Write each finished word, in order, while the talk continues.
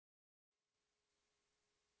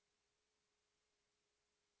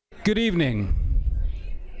Good evening.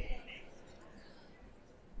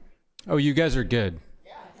 Oh, you guys are good.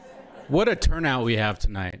 What a turnout we have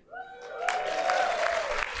tonight.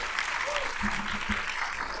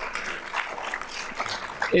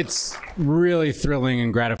 It's really thrilling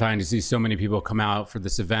and gratifying to see so many people come out for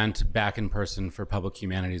this event back in person for public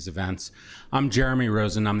humanities events. I'm Jeremy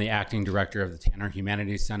Rosen. I'm the acting director of the Tanner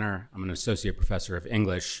Humanities Center. I'm an associate professor of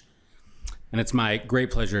English. And it's my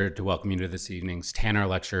great pleasure to welcome you to this evening's Tanner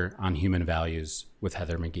Lecture on Human Values with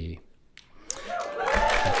Heather McGhee.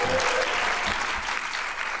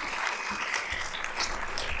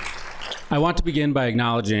 I want to begin by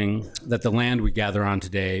acknowledging that the land we gather on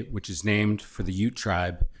today, which is named for the Ute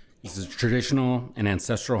tribe, is the traditional and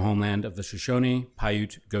ancestral homeland of the Shoshone,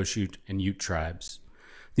 Paiute, Goshute, and Ute tribes.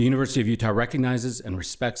 The University of Utah recognizes and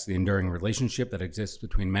respects the enduring relationship that exists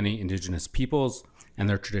between many indigenous peoples and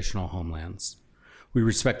their traditional homelands. We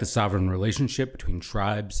respect the sovereign relationship between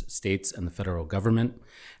tribes, states, and the federal government,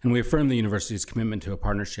 and we affirm the university's commitment to a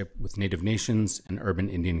partnership with Native nations and urban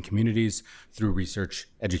Indian communities through research,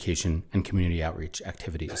 education, and community outreach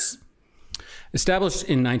activities. Established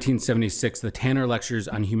in 1976, the Tanner Lectures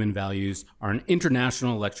on Human Values are an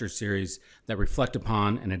international lecture series that reflect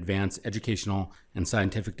upon and advance educational and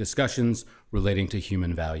scientific discussions relating to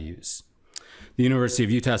human values. The University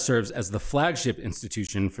of Utah serves as the flagship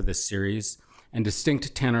institution for this series, and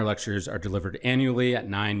distinct Tanner Lectures are delivered annually at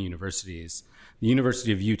 9 universities: the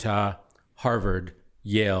University of Utah, Harvard,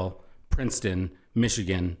 Yale, Princeton,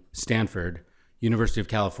 Michigan, Stanford, University of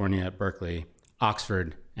California at Berkeley,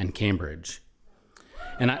 Oxford, and Cambridge.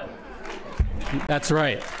 And that's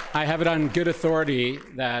right. I have it on good authority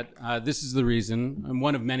that this is the reason, and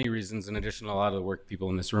one of many reasons, in addition to a lot of the work people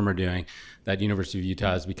in this room are doing, that University of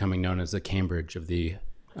Utah is becoming known as the Cambridge of the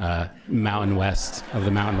Mountain West.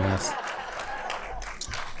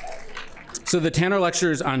 So the Tanner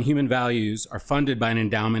Lectures on Human Values are funded by an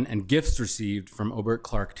endowment and gifts received from Obert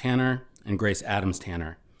Clark Tanner and Grace Adams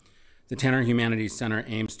Tanner. The Tanner Humanities Center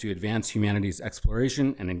aims to advance humanities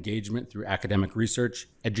exploration and engagement through academic research,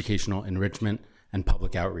 educational enrichment, and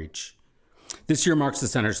public outreach. This year marks the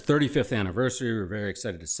center's 35th anniversary. We're very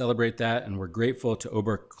excited to celebrate that, and we're grateful to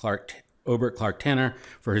Obert Clark Tanner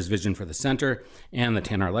for his vision for the center and the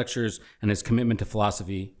Tanner Lectures and his commitment to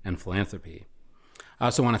philosophy and philanthropy. I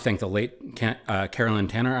also want to thank the late Carolyn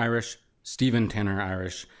Tanner Irish, Stephen Tanner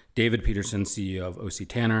Irish, David Peterson, CEO of OC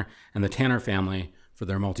Tanner, and the Tanner family for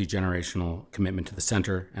their multi-generational commitment to the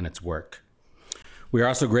center and its work. We are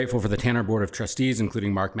also grateful for the Tanner Board of Trustees,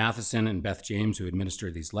 including Mark Matheson and Beth James, who administer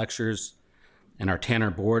these lectures, and our Tanner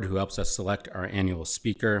Board, who helps us select our annual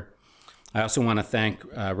speaker. I also want to thank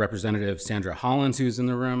Representative Sandra Hollins, who's in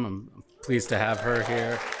the room. I'm pleased to have her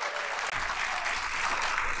here.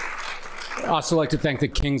 I'd also like to thank the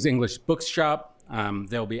King's English Bookshop.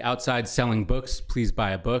 They'll be outside selling books. Please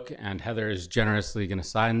buy a book. And Heather is generously going to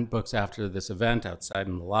sign books after this event outside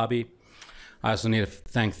in the lobby. I also need to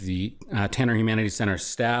thank the Tanner Humanities Center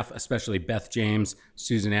staff, especially Beth James,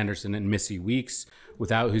 Susan Anderson, and Missy Weeks,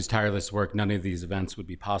 without whose tireless work none of these events would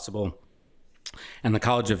be possible. And the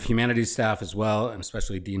College of Humanities staff as well, and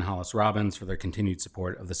especially Dean Hollis Robbins for their continued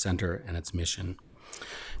support of the center and its mission.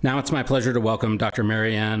 Now it's my pleasure to welcome Dr.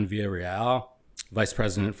 Marianne Villarreal, Vice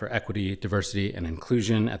President for Equity, Diversity, and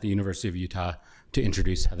Inclusion at the University of Utah, to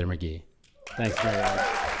introduce Heather McGhee. Thanks, Marianne.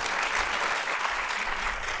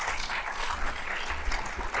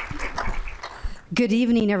 Good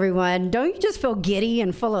evening, everyone. Don't you just feel giddy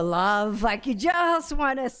and full of love? Like you just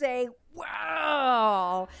want to say,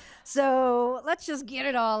 wow. So let's just get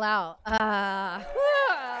it all out.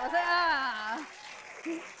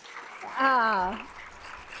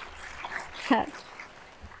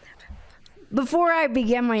 Before I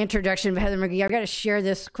begin my introduction of Heather McGhee, I've got to share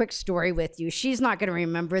this quick story with you. She's not going to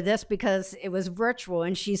remember this because it was virtual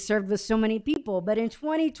and she served with so many people. But in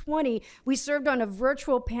 2020, we served on a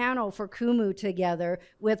virtual panel for Kumu together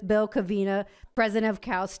with Bill Cavina, president of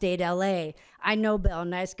Cal State LA. I know Bill,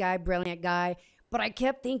 nice guy, brilliant guy. But I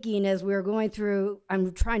kept thinking as we were going through,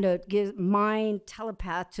 I'm trying to give mind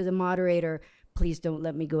telepath to the moderator, please don't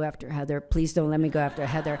let me go after Heather. Please don't let me go after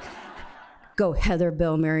Heather. Go Heather,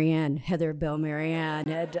 Bill, Marianne, Heather, Bill, Marianne.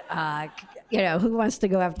 And, you know, who wants to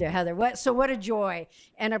go after Heather? So what a joy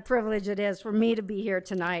and a privilege it is for me to be here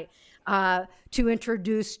tonight to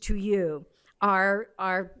introduce to you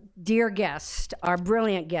our dear guest, our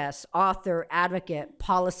brilliant guest, author, advocate,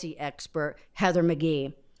 policy expert, Heather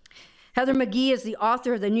McGhee. Heather McGhee is the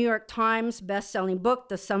author of the New York Times best-selling book,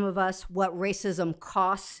 The Sum of Us, What Racism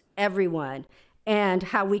Costs Everyone, and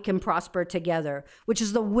How We Can Prosper Together, which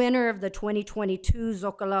is the winner of the 2022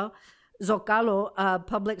 Zocalo Zocalo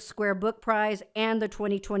Public Square Book Prize and the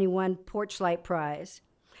 2021 Porchlight Prize.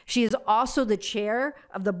 She is also the chair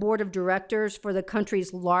of the board of directors for the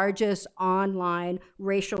country's largest online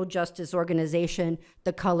racial justice organization,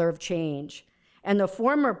 The Color of Change. And the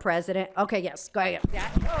former president, okay, yes, go ahead.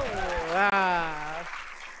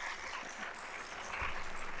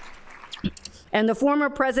 And the former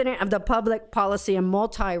president of the Public Policy and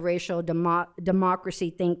Multiracial Democracy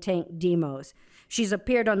think tank, Demos. She's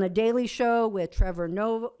appeared on The Daily Show with Trevor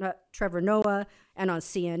Noah and on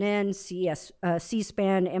CNN,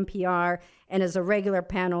 C-SPAN, NPR, and is a regular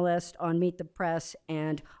panelist on Meet the Press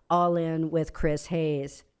and All In with Chris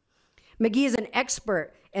Hayes. McGhee is an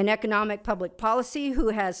expert in economic public policy who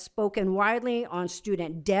has spoken widely on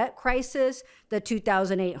student debt crisis, the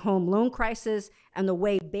 2008 home loan crisis, and the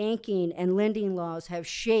way banking and lending laws have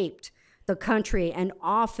shaped the country and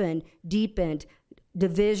often deepened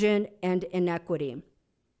division and inequity.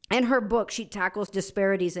 In her book, she tackles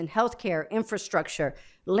disparities in healthcare, infrastructure,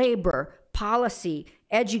 labor, policy,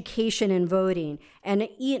 education, and voting. And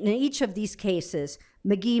in each of these cases,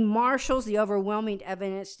 McGhee marshals the overwhelming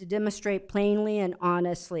evidence to demonstrate plainly and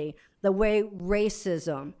honestly the way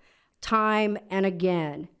racism, time and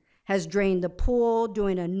again, has drained the pool,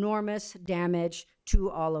 doing enormous damage to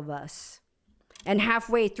all of us. And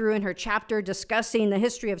halfway through in her chapter discussing the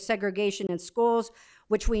history of segregation in schools,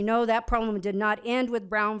 which we know that problem did not end with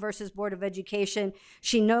Brown versus Board of Education,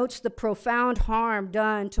 she notes the profound harm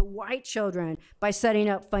done to white children by setting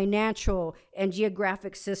up financial and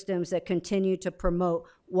geographic systems that continue to promote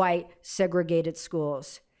white segregated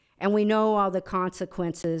schools. And we know all the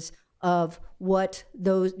consequences of what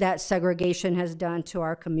that segregation has done to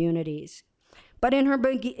our communities. But in her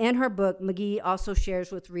book, McGhee also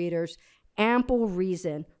shares with readers ample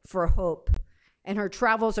reason for hope. In her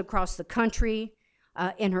travels across the country,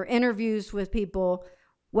 in her interviews with people,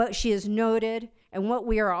 what she has noted, and what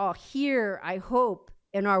we are all here, I hope,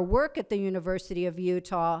 in our work at the University of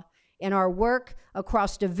Utah, in our work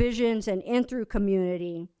across divisions and in through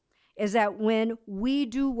community, is that when we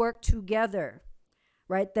do work together,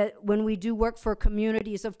 right, that when we do work for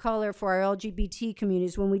communities of color, for our LGBT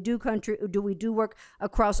communities, when we do work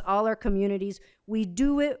across all our communities, we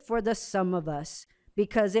do it for the sum of us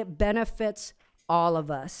because it benefits all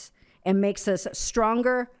of us and makes us a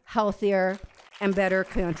stronger, healthier, and better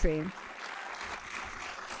country.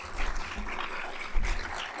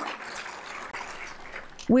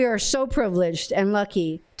 We are so privileged and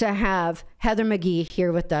lucky to have Heather McGhee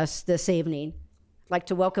here with us this evening. I'd like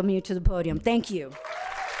to welcome you to the podium. Thank you.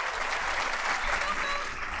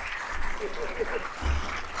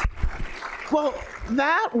 Well,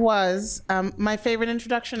 that was my favorite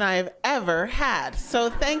introduction I've ever had. So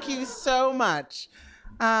thank you so much.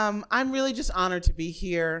 I'm really just honored to be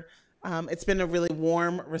here. It's been a really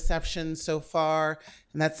warm reception so far,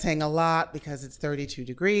 and that's saying a lot because it's 32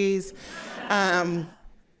 degrees. Yeah,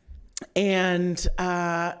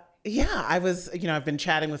 I've been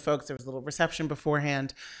chatting with folks. There was a little reception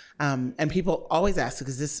beforehand, and people always ask,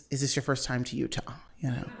 is this your first time to Utah?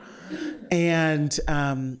 And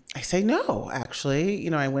I say no, actually.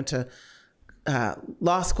 I went to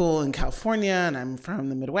law school in California, and I'm from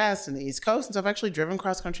the Midwest and the East Coast, and so I've actually driven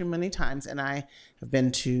cross country many times, and I have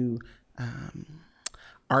been to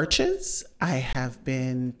Arches, I have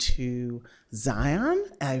been to Zion,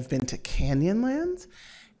 I've been to Canyonlands,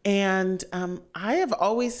 and I have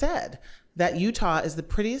always said that Utah is the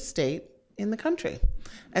prettiest state in the country.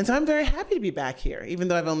 And so I'm very happy to be back here, even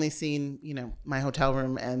though I've only seen, my hotel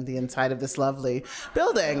room and the inside of this lovely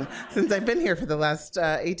building since I've been here for the last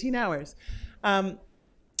 18 hours.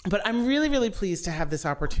 But I'm really, really pleased to have this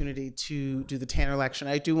opportunity to do the Tanner Lecture.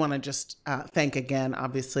 I do want to just thank again,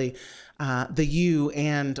 obviously, the U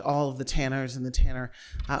and all of the Tanners and the Tanner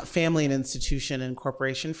family and institution and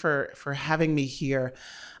corporation for having me here.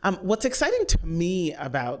 What's exciting to me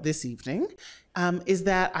about this evening is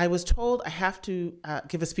that I was told I have to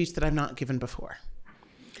give a speech that I've not given before.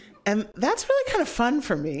 And that's really kind of fun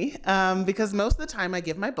for me because most of the time I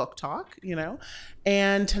give my book talk,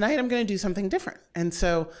 and tonight I'm going to do something different. And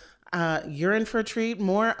so you're in for a treat,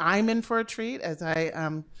 I'm in for a treat as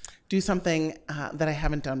I do something that I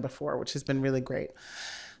haven't done before, which has been really great.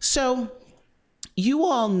 So you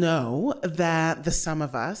all know that The Sum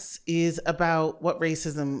of Us is about what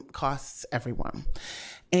racism costs everyone.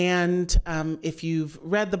 And if you've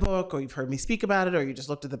read the book or you've heard me speak about it or you just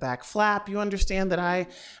looked at the back flap, you understand that I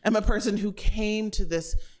am a person who came to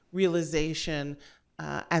this realization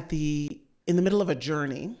in the middle of a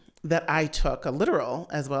journey that I took, a literal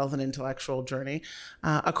as well as an intellectual journey,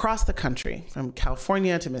 across the country, from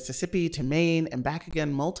California to Mississippi to Maine and back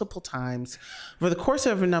again multiple times over the course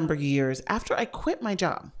of a number of years after I quit my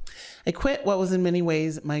job. I quit what was in many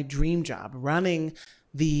ways my dream job, running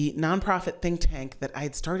the nonprofit think tank that I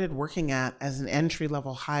had started working at as an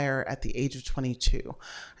entry-level hire at the age of 22.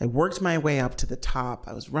 I worked my way up to the top.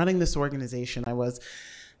 I was running this organization. I was,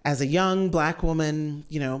 as a young Black woman,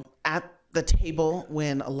 at the table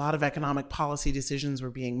when a lot of economic policy decisions were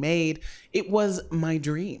being made. It was my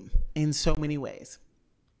dream in so many ways.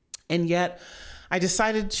 And yet I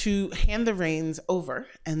decided to hand the reins over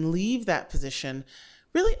and leave that position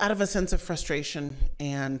really out of a sense of frustration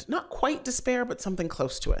and not quite despair, but something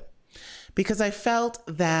close to it. Because I felt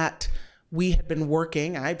that we had been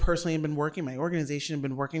working, I personally had been working, my organization had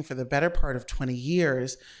been working for the better part of 20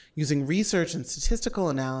 years using research and statistical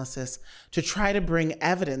analysis to try to bring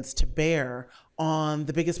evidence to bear on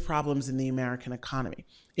the biggest problems in the American economy: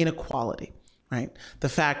 inequality, right? The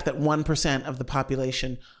fact that 1% of the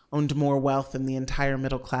population owned more wealth than the entire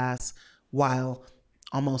middle class, while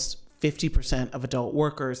almost 50% of adult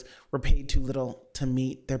workers were paid too little to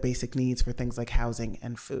meet their basic needs for things like housing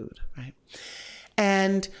and food, right?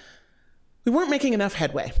 And we weren't making enough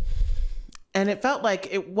headway. And it felt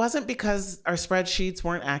like it wasn't because our spreadsheets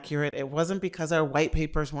weren't accurate. It wasn't because our white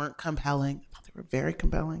papers weren't compelling. I thought they were very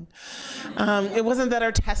compelling. It wasn't that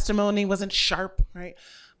our testimony wasn't sharp, right?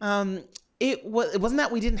 It wasn't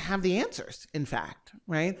that we didn't have the answers, in fact,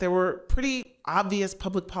 right? There were pretty obvious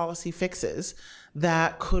public policy fixes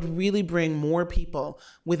that could really bring more people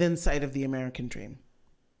within sight of the American dream.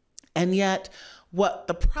 And yet, what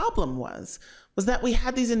the problem was that we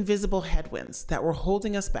had these invisible headwinds that were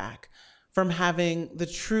holding us back from having the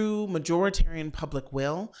true majoritarian public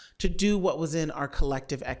will to do what was in our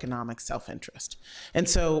collective economic self-interest. And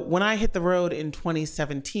so when I hit the road in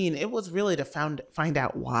 2017, it was really to find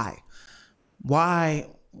out why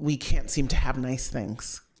we can't seem to have nice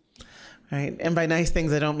things, right? And by nice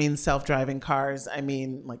things, I don't mean self-driving cars. I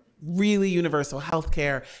mean like really universal health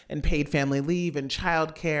care and paid family leave and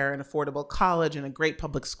childcare and affordable college and a great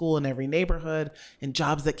public school in every neighborhood and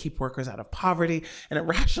jobs that keep workers out of poverty and a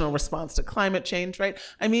rational response to climate change, right?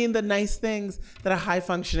 I mean the nice things that a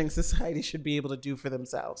high-functioning society should be able to do for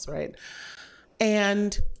themselves, right?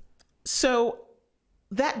 And so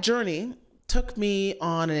that journey took me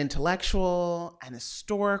on an intellectual and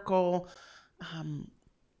historical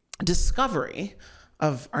discovery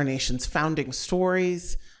of our nation's founding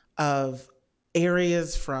stories, of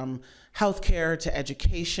areas from healthcare to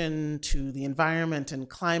education to the environment and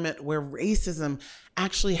climate where racism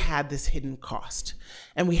actually had this hidden cost.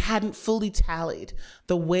 And we hadn't fully tallied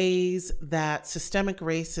the ways that systemic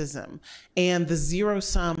racism and the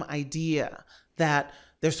zero-sum idea that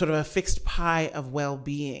there's sort of a fixed pie of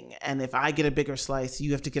well-being, and if I get a bigger slice,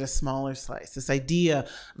 you have to get a smaller slice. This idea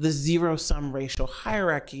of the zero-sum racial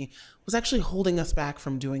hierarchy was actually holding us back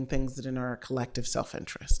from doing things that are in our collective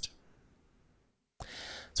self-interest.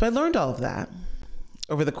 So I learned all of that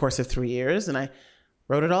over the course of 3 years, and I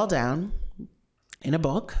wrote it all down in a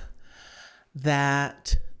book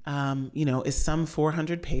that is some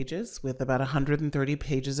 400 pages with about 130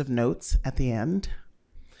 pages of notes at the end.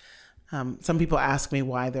 Some people ask me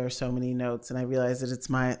why there are so many notes, and I realize that it's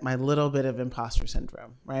my little bit of imposter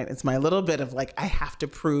syndrome, right? It's my little bit of like, I have to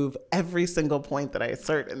prove every single point that I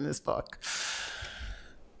assert in this book.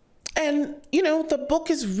 And, the book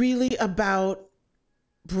is really about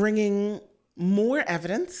bringing more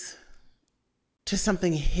evidence to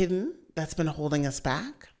something hidden that's been holding us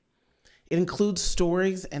back. It includes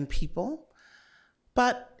stories and people,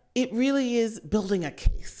 but it really is building a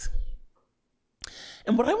case.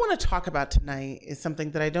 And what I want to talk about tonight is something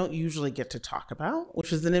that I don't usually get to talk about,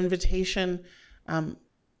 which is an invitation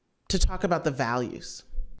to talk about the values,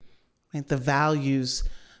 right? The values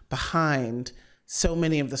behind so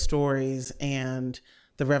many of the stories and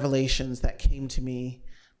the revelations that came to me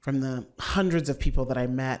from the hundreds of people that I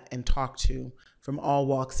met and talked to from all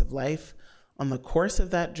walks of life on the course of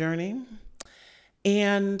that journey.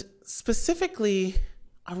 And specifically,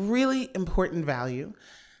 a really important value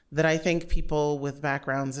that I think people with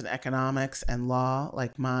backgrounds in economics and law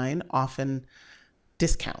like mine often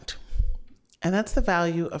discount. And that's the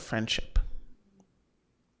value of friendship.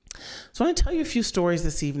 So I want to tell you a few stories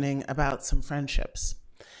this evening about some friendships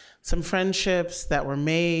that were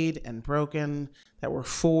made and broken, that were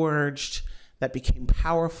forged, that became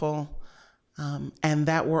powerful, and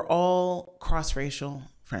that were all cross-racial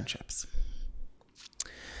friendships.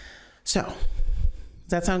 So, does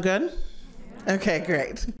that sound good? Okay,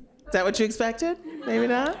 great. Is that what you expected? Maybe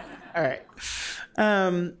not? All right.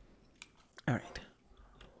 All right.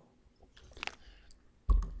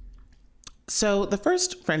 So the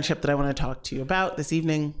first friendship that I want to talk to you about this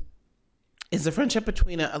evening is the friendship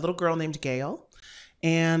between a little girl named Gail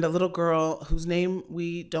and a little girl whose name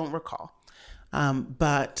we don't recall.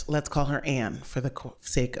 But let's call her Anne for the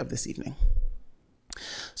sake of this evening.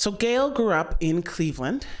 So Gail grew up in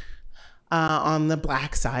Cleveland, on the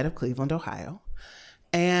Black side of Cleveland, Ohio.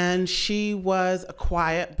 And she was a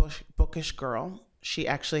quiet, bookish girl. She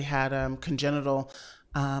actually had congenital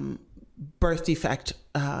birth defect,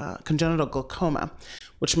 congenital glaucoma,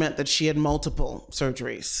 which meant that she had multiple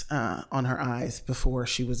surgeries on her eyes before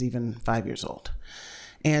she was even 5 years old.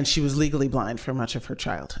 And she was legally blind for much of her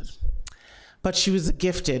childhood. But she was a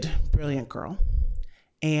gifted, brilliant girl.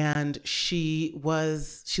 And she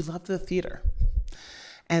loved the theater.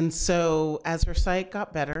 And so as her sight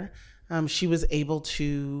got better, she was able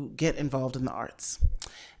to get involved in the arts.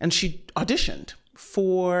 And she auditioned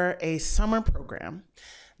for a summer program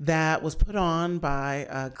that was put on by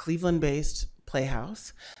a Cleveland-based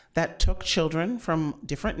playhouse that took children from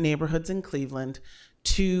different neighborhoods in Cleveland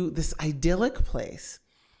to this idyllic place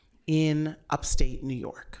in upstate New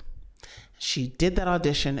York. She did that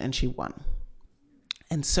audition and she won.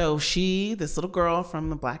 And so she, this little girl from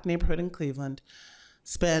the Black neighborhood in Cleveland,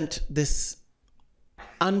 spent this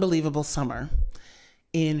unbelievable summer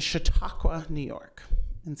in Chautauqua, New York.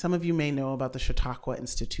 And some of you may know about the Chautauqua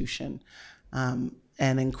Institution,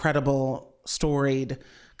 an incredible, storied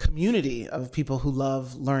community of people who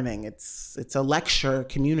love learning. It's a lecture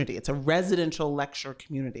community. It's a residential lecture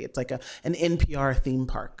community. It's like an NPR theme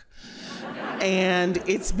park. And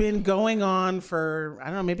it's been going on for, I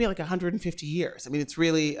don't know, maybe like 150 years. I mean, it's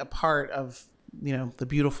really a part of, the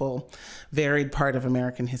beautiful, varied part of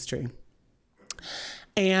American history.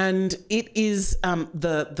 And it is,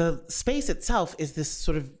 the space itself is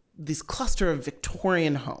this cluster of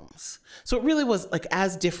Victorian homes. So it really was like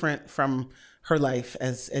as different from her life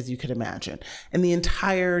as you could imagine. And the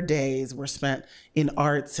entire days were spent in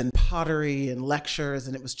arts and pottery and lectures.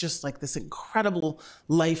 And it was just like this incredible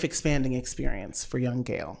life expanding experience for young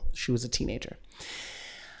Gail. She was a teenager.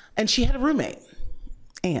 And she had a roommate,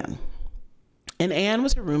 Anne. And Anne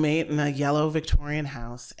was her roommate in a yellow Victorian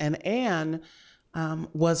house. And Anne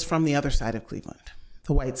was from the other side of Cleveland,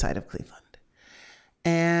 the white side of Cleveland.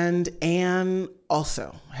 And Anne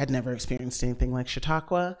also had never experienced anything like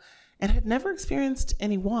Chautauqua and had never experienced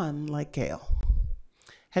anyone like Gail,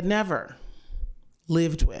 had never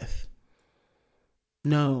lived with,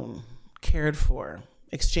 known, cared for,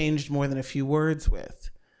 exchanged more than a few words with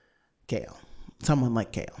Gail, someone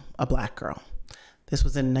like Gail, a Black girl. This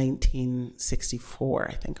was in 1964,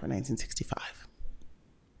 I think, or 1965.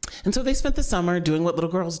 And so they spent the summer doing what little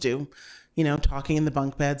girls do, talking in the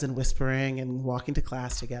bunk beds and whispering and walking to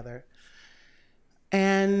class together.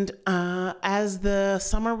 And as the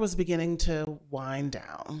summer was beginning to wind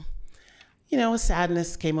down, a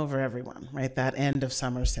sadness came over everyone, right? That end of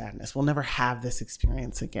summer sadness. We'll never have this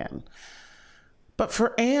experience again. But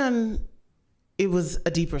for Anne, it was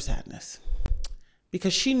a deeper sadness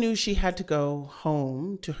because she knew she had to go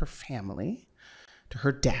home to her family, to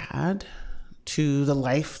her dad, to the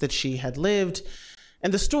life that she had lived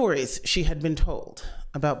and the stories she had been told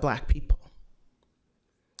about Black people.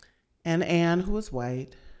 And Anne, who was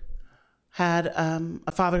white, had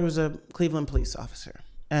a father who was a Cleveland police officer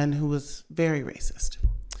and who was very racist.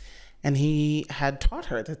 And he had taught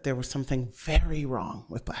her that there was something very wrong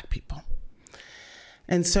with Black people.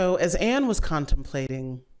 And so as Anne was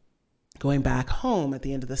contemplating going back home at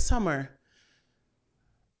the end of the summer,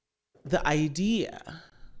 the idea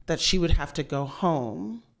that she would have to go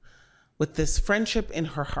home with this friendship in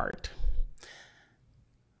her heart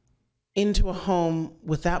into a home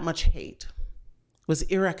with that much hate was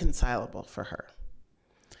irreconcilable for her.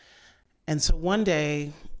 And so one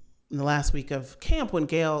day in the last week of camp, when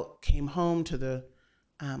Gail came home to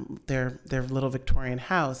their little Victorian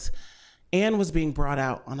house, Anne was being brought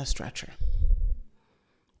out on a stretcher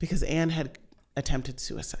because Anne had attempted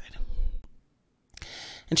suicide.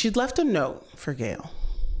 And she'd left a note for Gail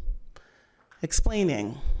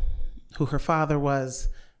explaining who her father was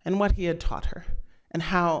and what he had taught her and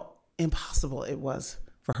how impossible it was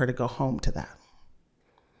for her to go home to that.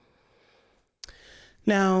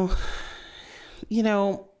 Now,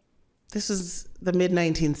 this is the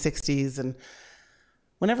mid-1960s, and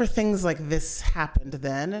whenever things like this happened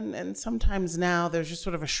then, and sometimes now, there's just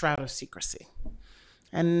sort of a shroud of secrecy.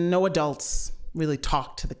 And no adults really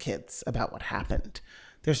talk to the kids about what happened.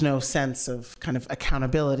 There's no sense of kind of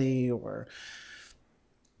accountability, or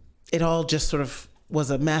it all just sort of was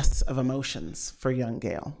a mess of emotions for young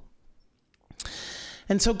Gail.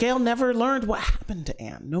 And so Gail never learned what happened to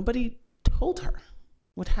Anne. Nobody told her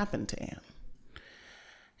what happened to Anne.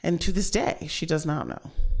 And to this day, she does not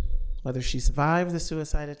know whether she survived the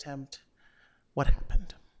suicide attempt, what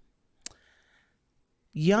happened.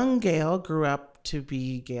 Young Gail grew up to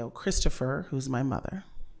be Gail Christopher, who's my mother.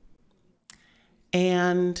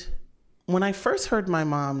 And when I first heard my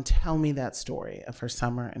mom tell me that story of her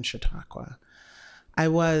summer in Chautauqua, I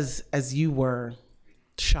was, as you were,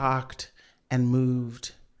 shocked and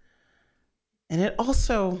moved. And it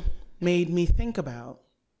also made me think about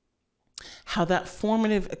how that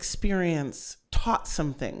formative experience taught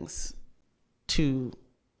some things to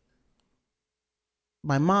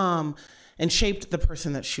my mom and shaped the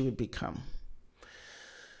person that she would become.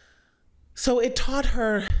 So it taught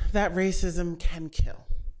her that racism can kill,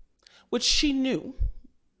 which she knew,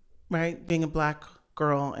 right, being a Black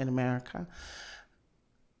girl in America.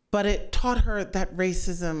 But it taught her that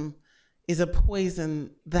racism is a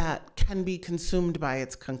poison that can be consumed by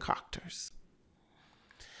its concoctors.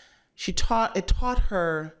 It taught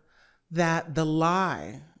her that the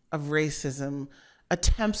lie of racism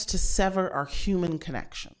attempts to sever our human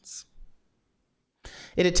connections.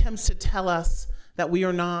 It attempts to tell us that we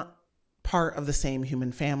are not part of the same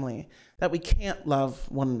human family, that we can't love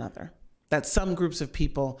one another, that some groups of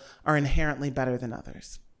people are inherently better than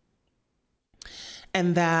others.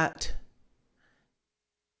 And that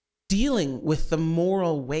dealing with the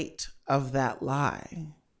moral weight of that lie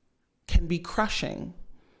can be crushing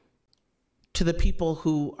to the people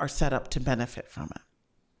who are set up to benefit from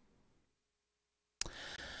it.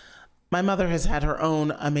 My mother has had her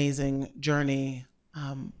own amazing journey,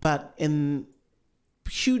 but in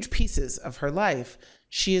huge pieces of her life,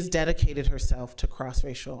 she has dedicated herself to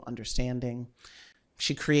cross-racial understanding.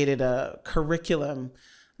 She created a curriculum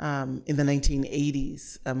in the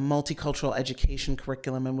 1980s, a multicultural education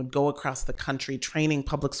curriculum, and would go across the country training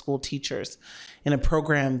public school teachers in a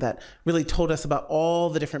program that really told us about all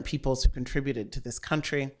the different peoples who contributed to this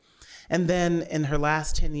country. And then in her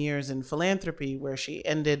last 10 years in philanthropy, where she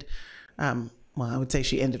ended, well, I would say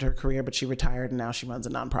she ended her career, but she retired and now she runs a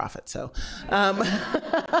nonprofit. So,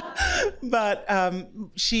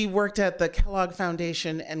 she worked at the Kellogg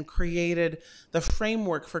Foundation and created the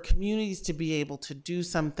framework for communities to be able to do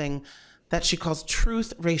something that she calls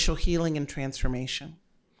truth, racial healing, and transformation,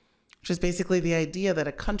 which is basically the idea that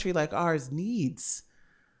a country like ours needs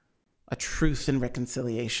a truth and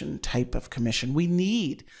reconciliation type of commission. We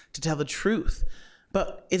need to tell the truth.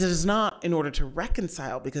 But it is not in order to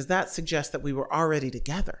reconcile, because that suggests that we were already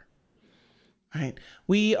together, right?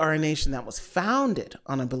 We are a nation that was founded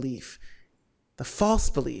on a belief, the false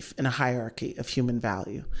belief in a hierarchy of human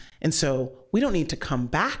value. And so we don't need to come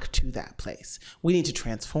back to that place. We need to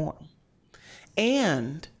transform,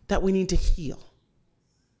 and that we need to heal.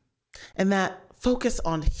 And that focus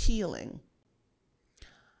on healing,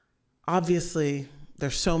 obviously,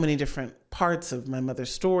 there's so many different parts of my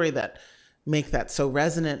mother's story that make that so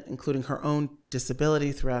resonant, including her own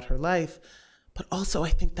disability throughout her life, but also I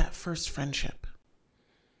think that first friendship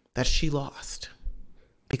that she lost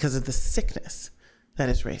because of the sickness that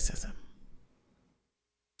is racism.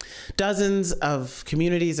 Dozens of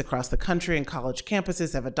communities across the country and college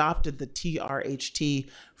campuses have adopted the TRHT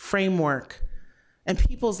framework, and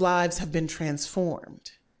people's lives have been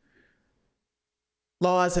transformed.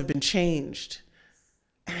 Laws have been changed.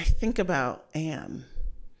 And I think about Anne,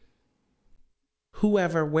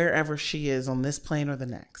 whoever, wherever she is on this plane or the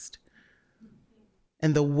next,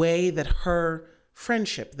 and the way that her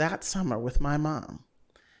friendship that summer with my mom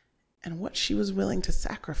and what she was willing to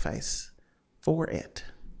sacrifice for it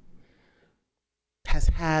has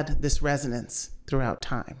had this resonance throughout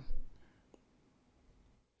time.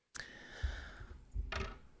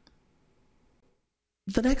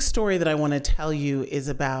 The next story that I want to tell you is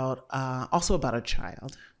about, also about a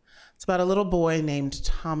child. It's about a little boy named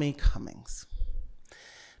Tommy Cummings.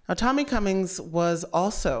 Now, Tommy Cummings was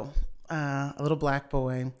also a little Black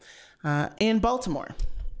boy in Baltimore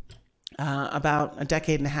about a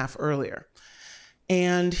decade and a half earlier.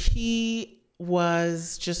 And he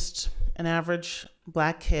was just an average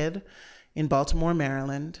Black kid in Baltimore,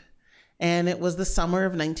 Maryland. And it was the summer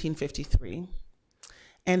of 1953.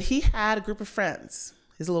 And he had a group of friends,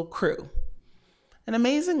 his little crew. And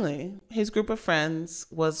amazingly, his group of friends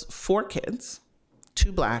was 4 kids,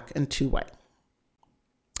 2 Black and 2 white.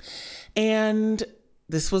 And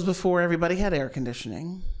this was before everybody had air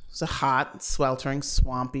conditioning. It was a hot, sweltering,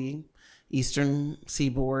 swampy eastern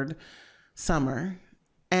seaboard summer.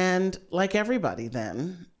 And like everybody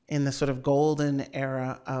then, in the sort of golden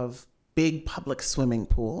era of big public swimming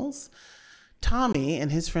pools, Tommy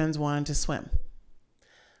and his friends wanted to swim.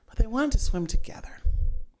 But they wanted to swim together.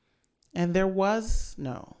 And there was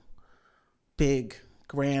no big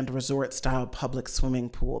grand resort style public swimming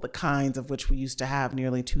pool, the kinds of which we used to have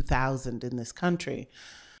nearly 2,000 in this country,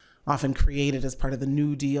 often created as part of the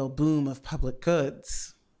New Deal boom of public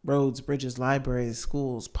goods, roads, bridges, libraries,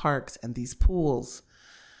 schools, parks, and these pools.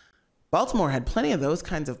 Baltimore had plenty of those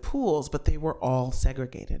kinds of pools, but they were all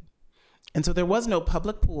segregated. And so there was no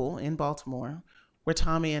public pool in Baltimore where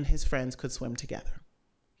Tommy and his friends could swim together.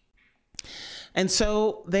 And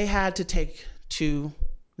so they had to take to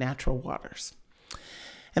natural waters.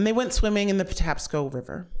 And they went swimming in the Patapsco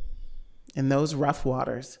River, in those rough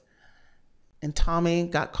waters. And Tommy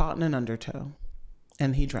got caught in an undertow,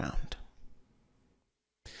 and he drowned.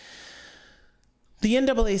 The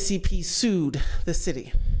NAACP sued the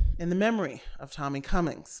city in the memory of Tommy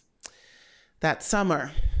Cummings that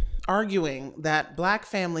summer, arguing that Black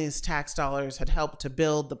families' tax dollars had helped to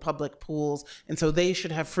build the public pools, and so they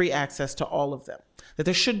should have free access to all of them, that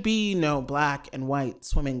there should be no Black and white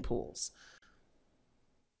swimming pools.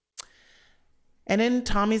 And in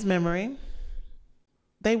Tommy's memory,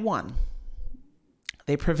 they won.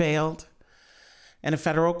 They prevailed, and a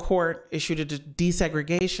federal court issued a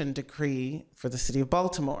desegregation decree for the city of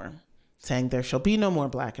Baltimore, saying there shall be no more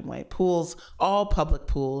Black and white pools. All public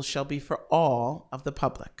pools shall be for all of the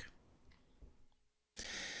public.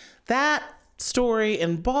 That story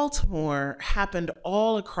in Baltimore happened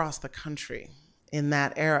all across the country in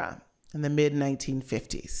that era, in the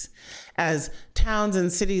mid-1950s, as towns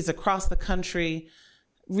and cities across the country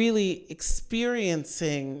really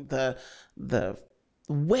experiencing the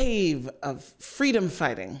wave of freedom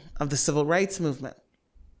fighting of the civil rights movement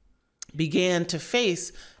began to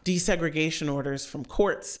face desegregation orders from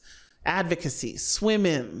courts, advocacy,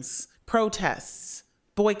 swim-ins, protests,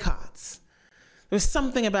 boycotts. There was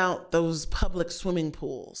something about those public swimming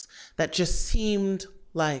pools that just seemed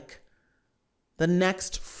like the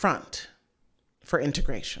next front for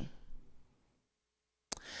integration.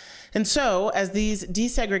 And so, as these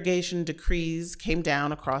desegregation decrees came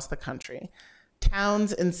down across the country,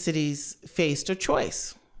 towns and cities faced a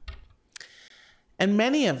choice. And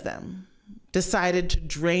many of them decided to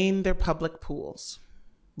drain their public pools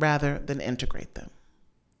rather than integrate them.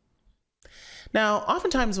 Now,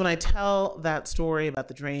 oftentimes when I tell that story about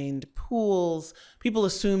the drained pools, people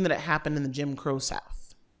assume that it happened in the Jim Crow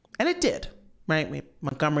South. And it did, right?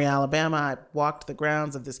 Montgomery, Alabama, I walked the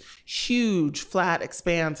grounds of this huge flat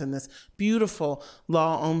expanse in this beautiful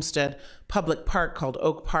Law Olmsted public park called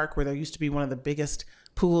Oak Park, where there used to be one of the biggest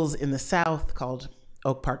pools in the South called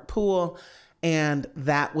Oak Park Pool. And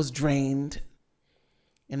that was drained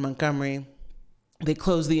in Montgomery. They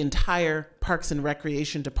closed the entire Parks and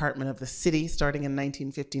Recreation Department of the city starting in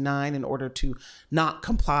 1959 in order to not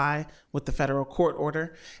comply with the federal court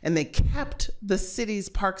order. And they kept the city's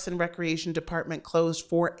Parks and Recreation Department closed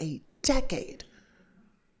for a decade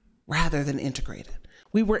rather than integrate it.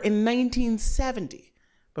 We were in 1970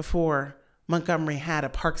 before Montgomery had a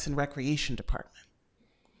Parks and Recreation Department.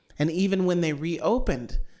 And even when they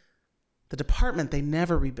reopened the department, they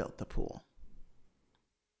never rebuilt the pool.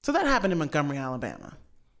 So that happened in Montgomery, Alabama.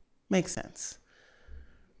 Makes sense.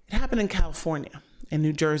 It happened in California, in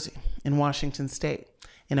New Jersey, in Washington State,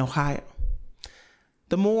 in Ohio.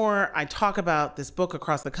 The more I talk about this book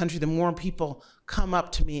across the country, the more people come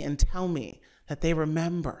up to me and tell me that they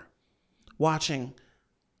remember watching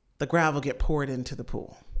the gravel get poured into the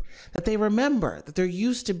pool, that they remember that there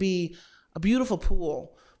used to be a beautiful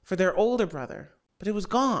pool for their older brother, but it was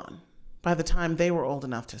gone by the time they were old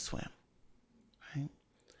enough to swim.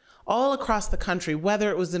 All across the country,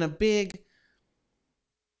 whether it was in a big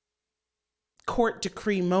court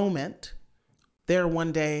decree moment, there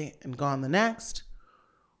one day and gone the next,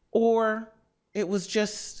 or it was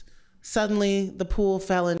just suddenly the pool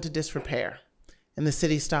fell into disrepair and the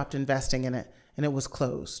city stopped investing in it and it was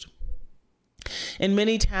closed. In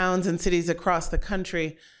many towns and cities across the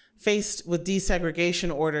country, faced with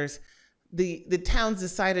desegregation orders, the towns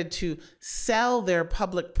decided to sell their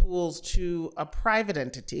public pools to a private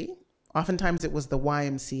entity. Oftentimes it was the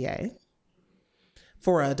YMCA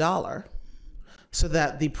for $1, so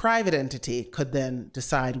that the private entity could then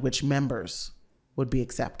decide which members would be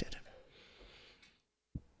accepted.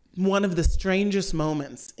 One of the strangest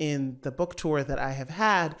moments in the book tour that I have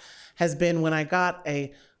had has been when I got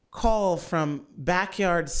a call from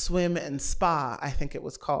Backyard Swim and Spa, I think it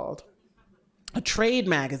was called, a trade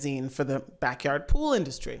magazine for the backyard pool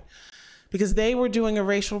industry, because they were doing a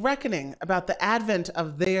racial reckoning about the advent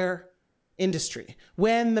of their industry,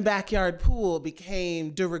 when the backyard pool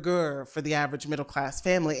became de rigueur for the average middle-class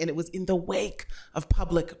family, and it was in the wake of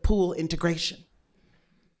public pool integration.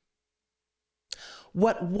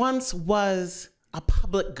 What once was a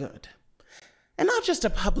public good, and not just a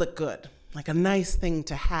public good, like a nice thing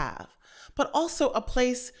to have, but also a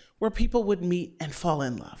place where people would meet and fall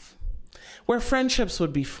in love, where friendships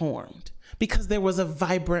would be formed because there was a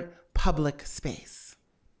vibrant public space.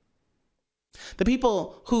 The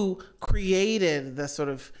people who created the sort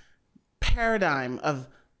of paradigm of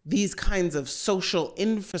these kinds of social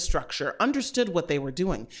infrastructure understood what they were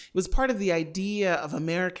doing. It was part of the idea of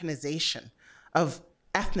Americanization, of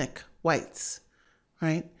ethnic whites,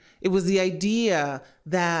 right? It was the idea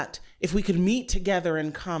that if we could meet together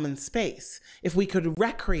in common space, if we could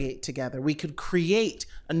recreate together, we could create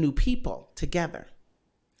a new people together.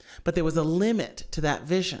 But there was a limit to that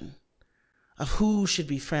vision of who should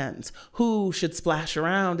be friends, who should splash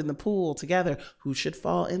around in the pool together, who should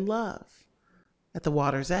fall in love at the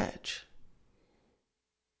water's edge.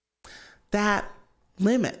 That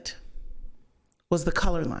limit was the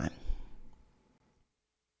color line.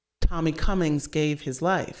 Tommy Cummings gave his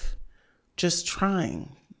life just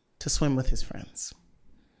trying to swim with his friends.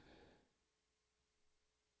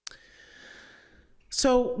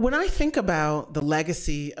 So when I think about the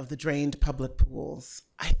legacy of the drained public pools,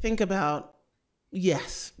 I think about,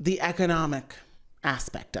 yes, the economic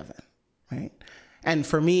aspect of it, right? And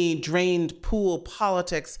for me, drained pool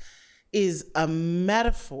politics is a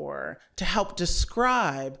metaphor to help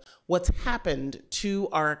describe what's happened to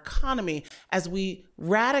our economy as we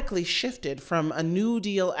radically shifted from a New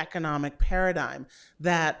Deal economic paradigm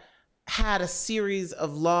that had a series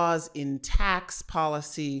of laws in tax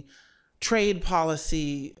policy, trade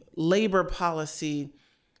policy, labor policy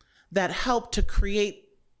that helped to create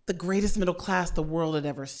the greatest middle class the world had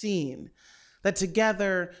ever seen, that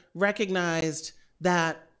together recognized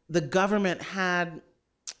that the government had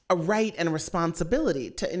a right and a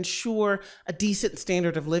responsibility to ensure a decent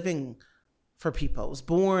standard of living for people. It was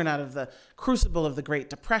born out of the crucible of the Great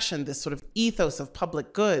Depression, this sort of ethos of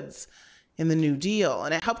public goods in the New Deal.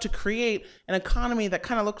 And it helped to create an economy that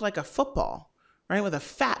kind of looked like a football, right, with a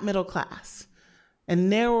fat middle class and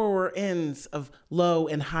narrower ends of low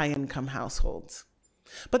and high income households.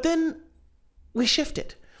 But then we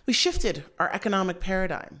shifted. We shifted our economic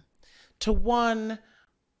paradigm to one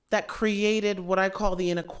that created what I call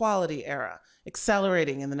the inequality era,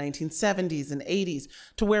 accelerating in the 1970s and 80s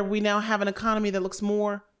to where we now have an economy that looks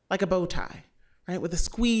more like a bow tie, right, with a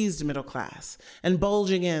squeezed middle class and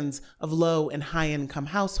bulging ends of low and high income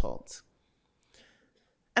households.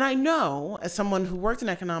 And I know, as someone who worked in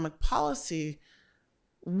economic policy,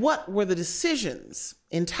 what were the decisions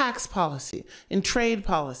in tax policy, in trade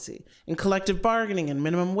policy, in collective bargaining and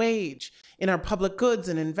minimum wage, in our public goods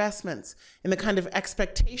and investments, in the kind of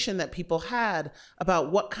expectation that people had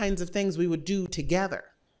about what kinds of things we would do together.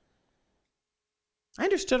 I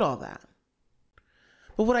understood all that.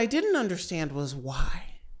 But what I didn't understand was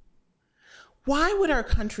why. Why would our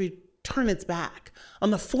country turn its back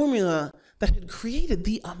on the formula that had created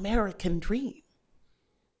the American dream?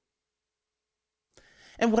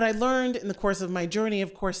 And what I learned in the course of my journey,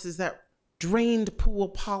 of course, is that drained pool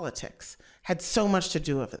politics had so much to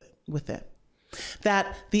do with it.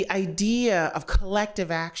 That the idea of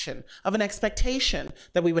collective action, of an expectation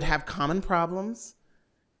that we would have common problems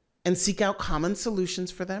and seek out common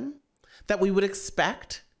solutions for them, that we would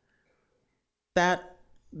expect that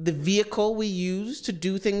the vehicle we use to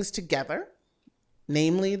do things together,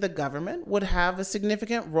 namely the government, would have a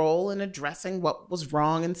significant role in addressing what was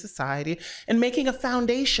wrong in society and making a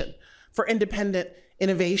foundation for independent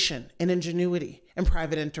innovation and ingenuity and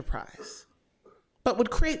private enterprise, but would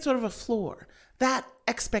create sort of a floor. That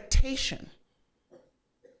expectation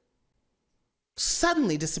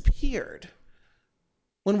suddenly disappeared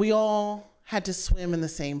when we all had to swim in the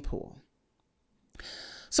same pool.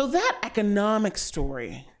 So that economic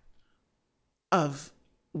story of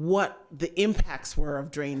what the impacts were of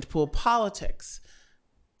drained pool politics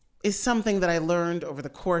is something that I learned over the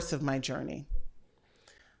course of my journey.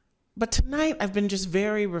 But tonight I've been just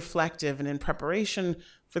very reflective and in preparation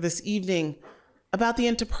for this evening about the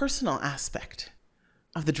interpersonal aspect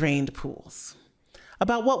of the drained pools,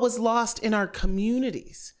 about what was lost in our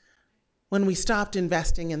communities when we stopped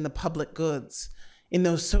investing in the public goods, in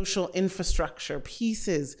those social infrastructure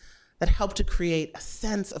pieces that help to create a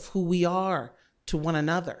sense of who we are to one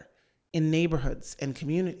another in neighborhoods and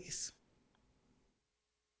communities.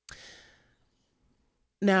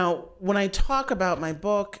 Now, when I talk about my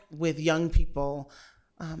book with young people,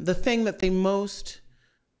 the thing that they most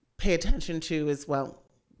pay attention to is, well,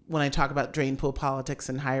 when I talk about drained pool politics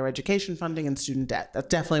and higher education funding and student debt. That's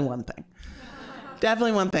definitely one thing.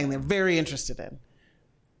 Definitely one thing they're very interested in.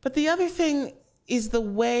 But the other thing is the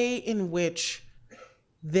way in which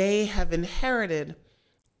they have inherited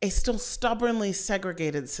a still stubbornly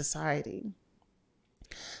segregated society.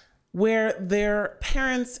 where their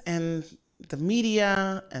parents and the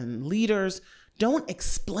media and leaders don't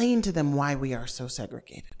explain to them why we are so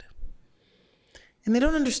segregated. And they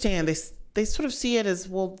don't understand. They sort of see it as,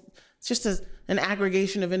 well, it's just an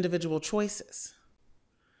aggregation of individual choices.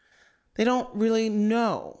 They don't really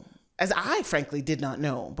know, as I frankly did not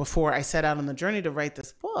know before I set out on the journey to write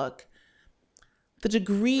this book, the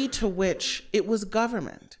degree to which it was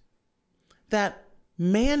government that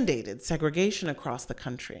mandated segregation across the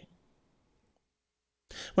country.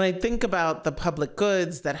 When I think about the public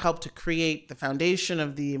goods that helped to create the foundation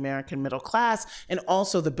of the American middle class and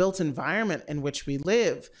also the built environment in which we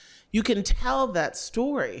live, you can tell that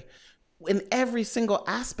story in every single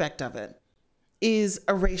aspect of it is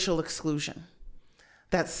a racial exclusion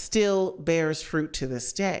that still bears fruit to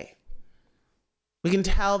this day. We can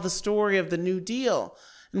tell the story of the New Deal,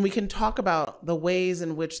 and we can talk about the ways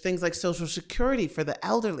in which things like Social Security for the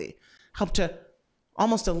elderly helped to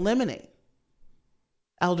almost eliminate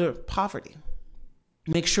elder poverty,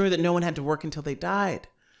 make sure that no one had to work until they died.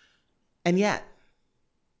 And yet,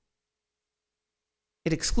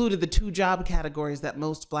 it excluded the two job categories that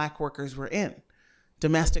most Black workers were in,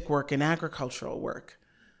 domestic work and agricultural work,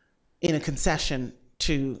 in a concession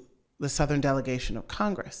to the Southern delegation of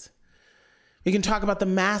Congress. We can talk about the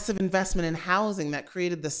massive investment in housing that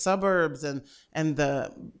created the suburbs and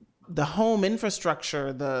the home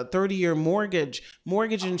infrastructure, the 30-year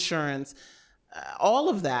mortgage insurance, all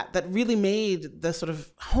of that really made the sort of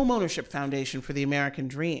homeownership foundation for the American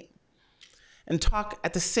dream. And talk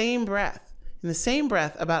in the same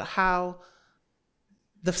breath about how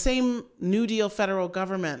the same New Deal federal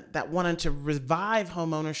government that wanted to revive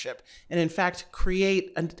homeownership and in fact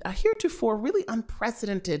create a heretofore really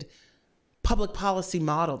unprecedented public policy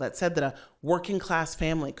model that said that a working class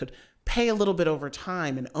family could pay a little bit over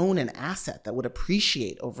time and own an asset that would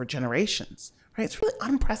appreciate over generations. Right? It's really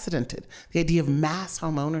unprecedented, the idea of mass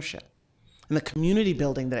home ownership and the community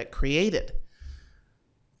building that it created.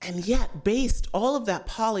 And yet based all of that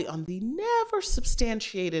poly on the never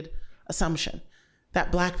substantiated assumption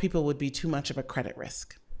that Black people would be too much of a credit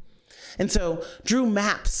risk. And so drew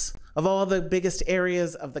maps of all the biggest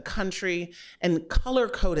areas of the country and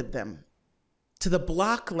color-coded them to the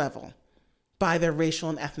block level by their racial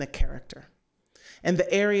and ethnic character. And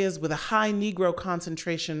the areas with a high Negro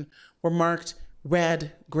concentration were marked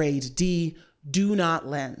red, grade D, do not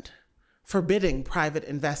lend, forbidding private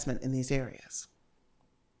investment in these areas.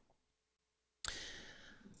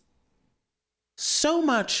 So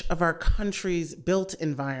much of our country's built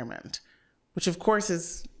environment, which of course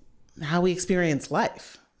is how we experience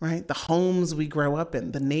life, right? The homes we grow up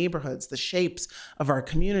in, the neighborhoods, the shapes of our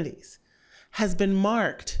communities, has been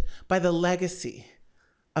marked by the legacy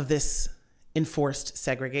of this enforced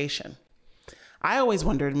segregation. I always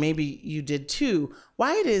wondered, maybe you did too,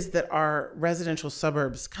 why it is that our residential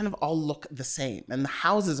suburbs kind of all look the same and the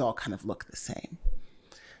houses all kind of look the same,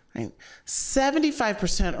 right?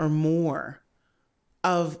 75% or more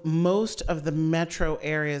of most of the metro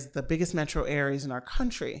areas, the biggest metro areas in our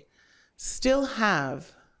country, still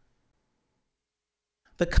have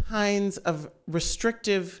the kinds of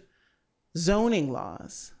restrictive zoning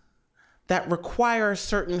laws that require a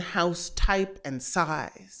certain house type and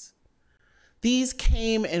size. These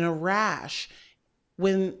came in a rash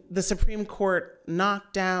when the Supreme Court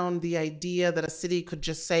knocked down the idea that a city could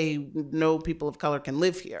just say no people of color can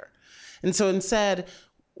live here. And so instead,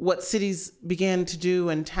 what cities began to do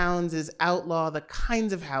and towns is outlaw the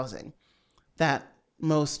kinds of housing that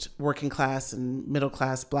most working class and middle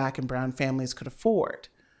class Black and brown families could afford.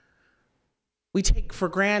 We take for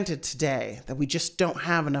granted today that we just don't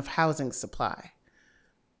have enough housing supply.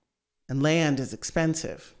 And land is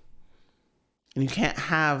expensive. And you can't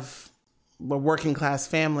have a working class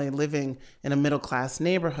family living in a middle class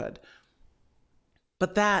neighborhood.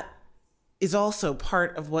 But that is also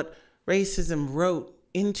part of what racism wrote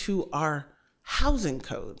into our housing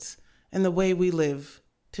codes and the way we live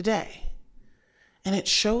today. And it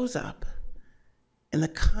shows up in the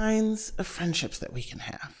kinds of friendships that we can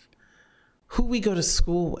have, who we go to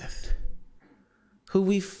school with, who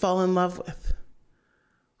we fall in love with,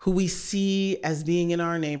 who we see as being in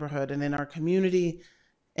our neighborhood and in our community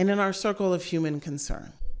and in our circle of human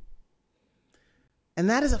concern. And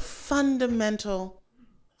that is a fundamental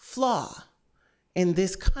flaw in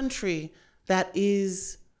this country that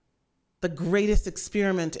is the greatest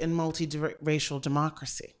experiment in multiracial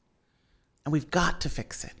democracy. And we've got to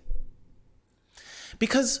fix it.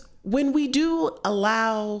 Because when we do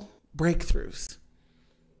allow breakthroughs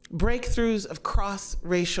of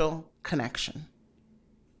cross-racial connection,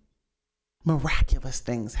 miraculous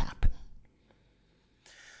things happen.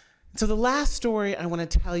 So the last story I want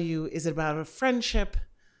to tell you is about a friendship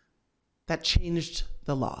that changed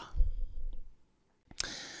the law.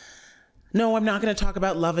 No, I'm not going to talk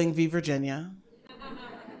about Loving v. Virginia,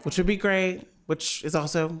 which would be great, which is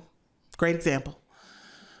also a great example.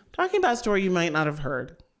 I'm talking about a story you might not have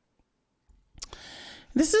heard.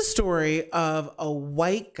 This is a story of a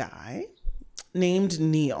white guy named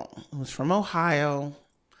Neil, who was from Ohio,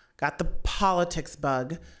 got the politics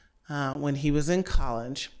bug when he was in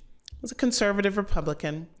college, was a conservative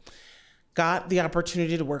Republican, got the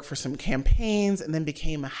opportunity to work for some campaigns, and then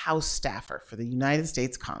became a House staffer for the United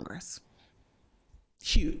States Congress.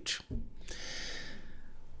 Huge.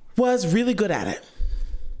 Was really good at it.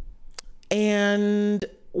 And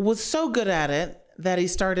was so good at it that he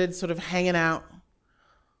started sort of hanging out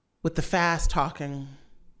with the fast-talking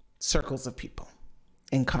circles of people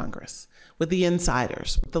in Congress, with the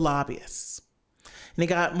insiders, with the lobbyists. And he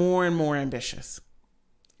got more and more ambitious.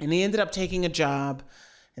 And he ended up taking a job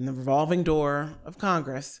in the revolving door of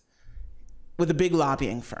Congress with a big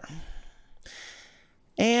lobbying firm.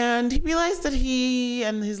 And he realized that he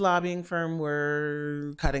and his lobbying firm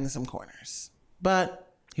were cutting some corners.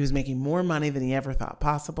 But he was making more money than he ever thought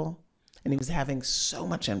possible, and he was having so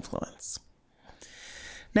much influence.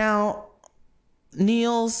 Now,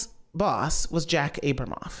 Neil's boss was Jack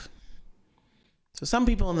Abramoff. So some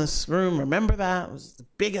people in this room remember that. It was the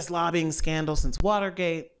biggest lobbying scandal since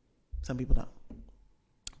Watergate. Some people don't.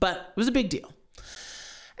 But it was a big deal.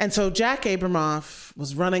 And so Jack Abramoff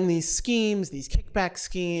was running these schemes, these kickback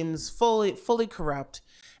schemes, fully corrupt.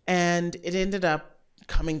 And it ended up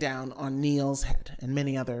coming down on Neil's head and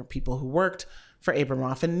many other people who worked for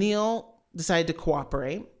Abramoff. And Neil decided to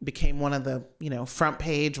cooperate, became one of the front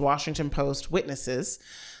page Washington Post witnesses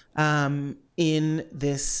in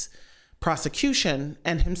this prosecution,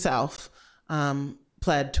 and himself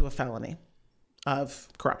pled to a felony of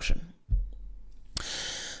corruption.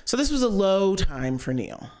 So this was a low time for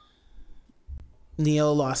Neil.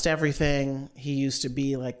 Neil lost everything. He used to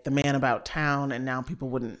be like the man about town, and now people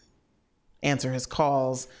wouldn't answer his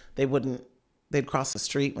calls. They'd cross the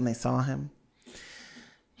street when they saw him.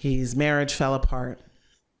 His marriage fell apart,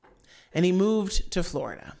 and he moved to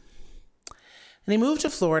Florida.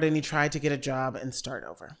 And he tried to get a job and start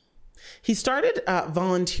over. He started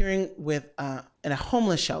volunteering in a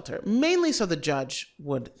homeless shelter, mainly so the judge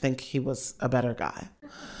would think he was a better guy.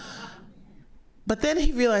 But then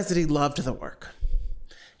he realized that he loved the work.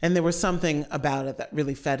 And there was something about it that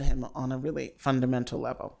really fed him on a really fundamental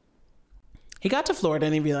level. He got to Florida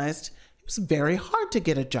and he realized it was very hard to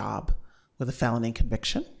get a job with a felony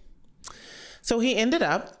conviction. So he ended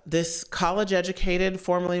up, this college-educated,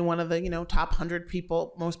 formerly one of the top 100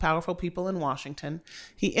 people, most powerful people in Washington,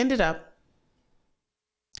 he ended up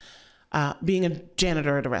being a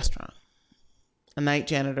janitor at a restaurant, a night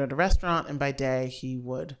janitor at a restaurant, and by day he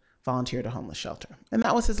would volunteer at a homeless shelter. And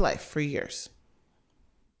that was his life for years.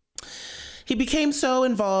 He became so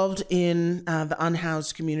involved in the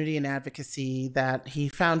unhoused community and advocacy that he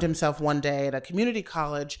found himself one day at a community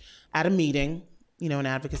college at a meeting, an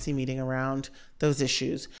advocacy meeting around those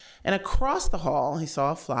issues. And across the hall, he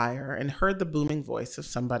saw a flyer and heard the booming voice of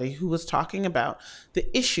somebody who was talking about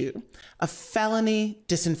the issue of felony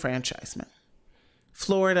disenfranchisement.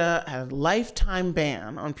 Florida had a lifetime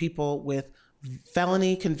ban on people with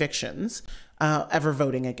felony convictions ever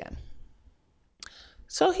voting again.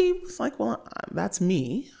 So he was like, well, that's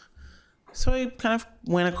me. So he kind of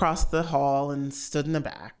went across the hall and stood in the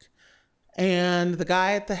back. And the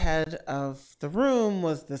guy at the head of the room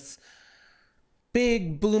was this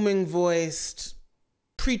big, booming voiced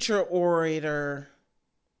preacher orator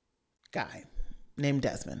guy named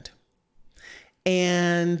Desmond.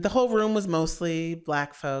 And the whole room was mostly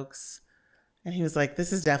Black folks. And he was like,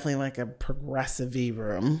 this is definitely like a progressive-y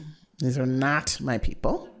room. These are not my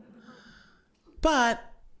people. But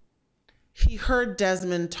he heard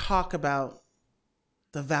Desmond talk about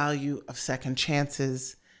the value of second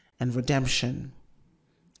chances and redemption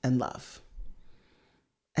and love.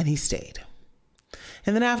 And he stayed.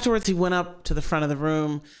 And then afterwards, he went up to the front of the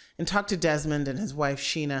room and talked to Desmond and his wife,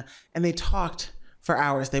 Sheena, and they talked for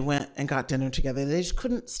hours. They went and got dinner together. They just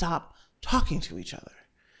couldn't stop talking to each other.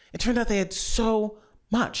 It turned out they had so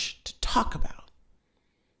much to talk about.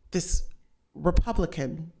 This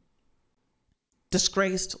Republican,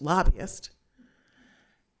 disgraced lobbyist,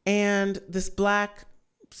 and this Black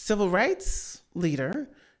civil rights leader,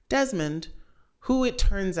 Desmond, who it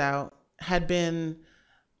turns out had been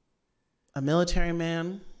a military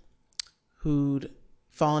man who'd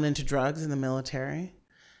fallen into drugs in the military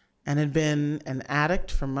and had been an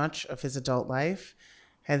addict for much of his adult life,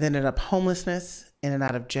 had ended up homelessness, in and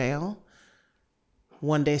out of jail,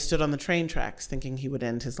 one day stood on the train tracks thinking he would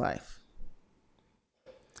end his life.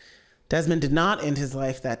 Desmond did not end his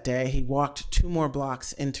life that day. He walked 2 more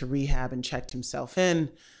blocks into rehab and checked himself in.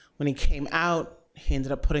 When he came out, he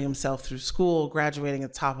ended up putting himself through school, graduating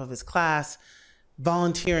at the top of his class,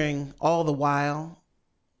 volunteering all the while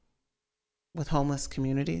with homeless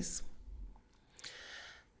communities,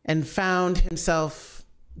 and found himself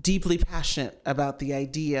deeply passionate about the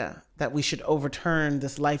idea that we should overturn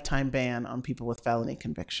this lifetime ban on people with felony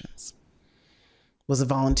convictions. Was a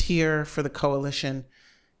volunteer for the coalition,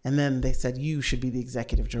 and then they said, you should be the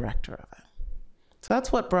executive director of it. So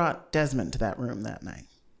that's what brought Desmond to that room that night.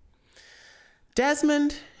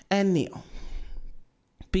 Desmond and Neil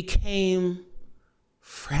became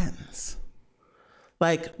friends,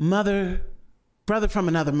 like brother from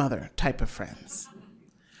another mother type of friends.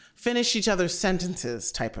 Finish each other's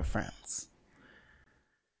sentences type of friends.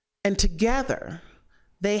 And together,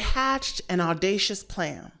 they hatched an audacious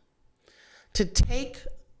plan to take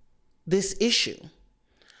this issue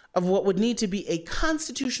of what would need to be a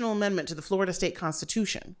constitutional amendment to the Florida state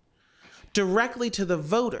constitution directly to the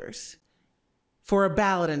voters for a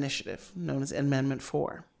ballot initiative known as Amendment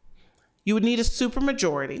 4. You would need a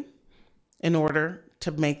supermajority in order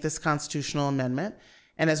to make this constitutional amendment.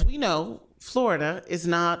 And as we know, Florida is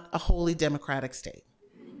not a wholly democratic state.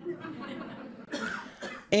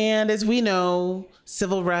 And as we know,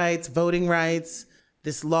 civil rights, voting rights,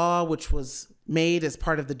 this law, which was made as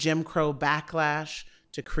part of the Jim Crow backlash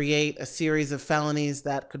to create a series of felonies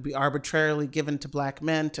that could be arbitrarily given to Black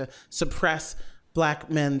men to suppress Black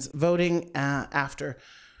men's voting after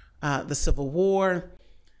the Civil War.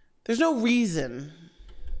 There's no reason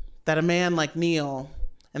that a man like Neil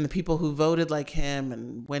and the people who voted like him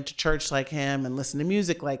and went to church like him and listened to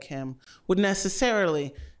music like him would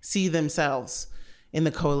necessarily see themselves in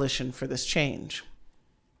the coalition for this change.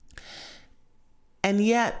 And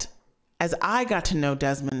yet, as I got to know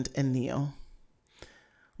Desmond and Neil,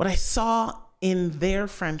 what I saw in their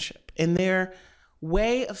friendship, in their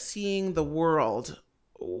way of seeing the world,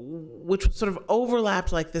 which sort of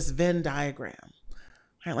overlapped like this Venn diagram,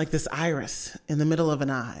 right? Like this iris in the middle of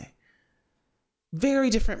an eye. Very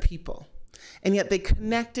different people, and yet they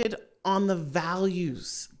connected on the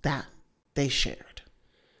values that they shared,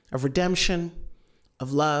 of redemption,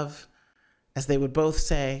 of love. As they would both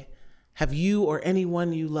say, have you or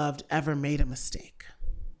anyone you loved ever made a mistake?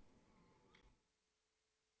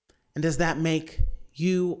 And does that make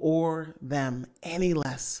you or them any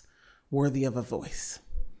less worthy of a voice,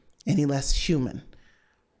 any less human?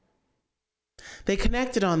 They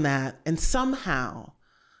connected on that, and somehow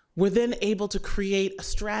were then able to create a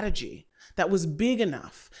strategy that was big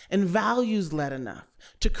enough and values-led enough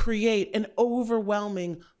to create an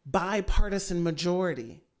overwhelming bipartisan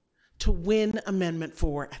majority to win Amendment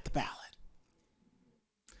 4 at the ballot.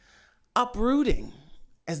 Uprooting,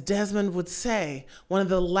 as Desmond would say, one of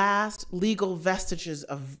the last legal vestiges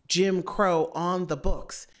of Jim Crow on the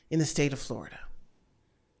books in the state of Florida.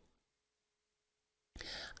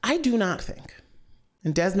 I do not think,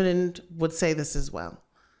 and Desmond would say this as well,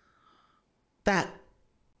 that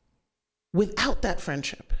without that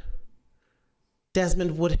friendship,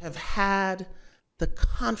 Desmond would have had the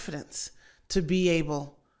confidence to be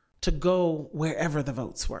able to go wherever the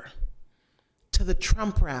votes were, to the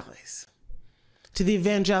Trump rallies, to the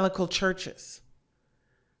evangelical churches,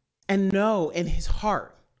 and know in his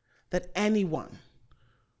heart that anyone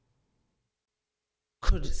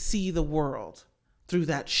could see the world through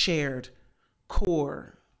that shared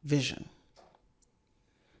core vision.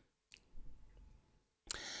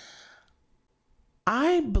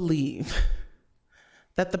 I believe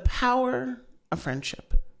that the power of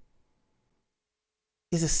friendship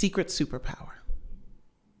is a secret superpower.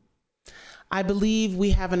 I believe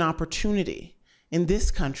we have an opportunity in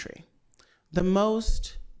this country, the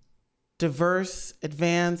most diverse,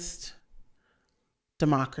 advanced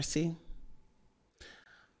democracy,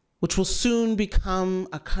 which will soon become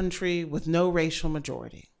a country with no racial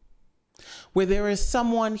majority, where there is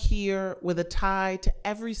someone here with a tie to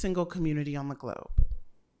every single community on the globe.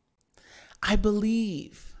 I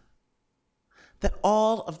believe that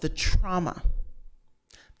all of the trauma,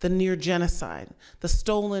 the near genocide, the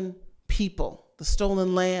stolen people, the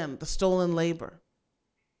stolen land, the stolen labor,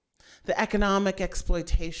 the economic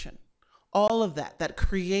exploitation, all of that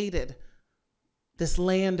created this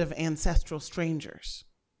land of ancestral strangers,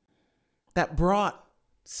 that brought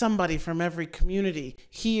somebody from every community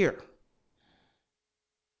here,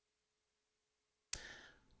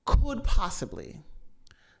 could possibly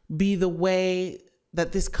be the way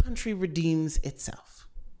that this country redeems itself.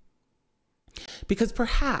 Because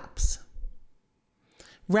perhaps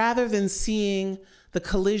rather than seeing the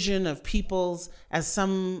collision of peoples as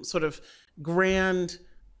some sort of grand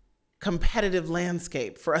competitive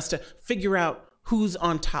landscape for us to figure out who's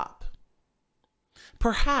on top.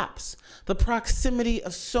 Perhaps the proximity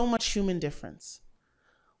of so much human difference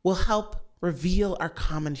will help reveal our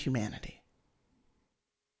common humanity.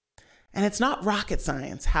 And it's not rocket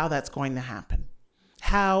science how that's going to happen.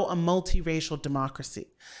 How a multiracial democracy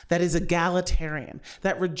that is egalitarian,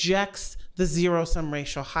 that rejects the zero-sum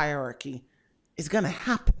racial hierarchy is going to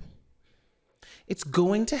happen. It's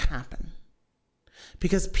going to happen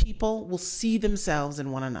because people will see themselves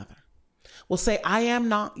in one another. Will say, I am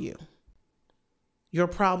not you. Your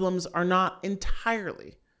problems are not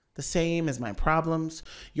entirely the same as my problems.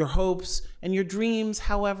 Your hopes and your dreams,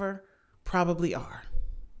 however, probably are.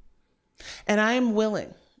 And I am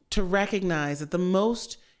willing to recognize that the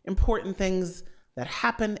most important things that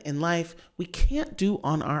happen in life, we can't do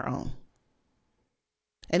on our own.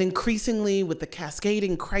 And increasingly, with the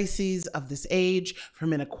cascading crises of this age,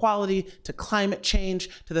 from inequality to climate change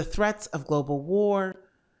to the threats of global war,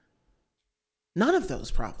 none of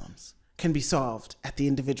those problems can be solved at the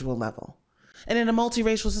individual level. And in a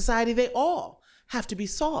multiracial society, they all have to be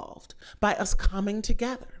solved by us coming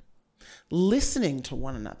together, listening to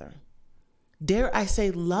one another, dare I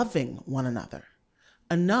say, loving one another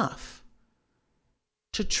enough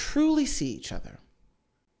to truly see each other,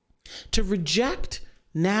 to reject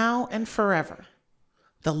now and forever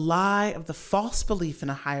the lie of the false belief in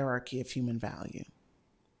a hierarchy of human value,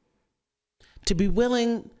 to be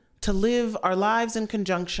willing to live our lives in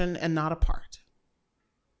conjunction and not apart.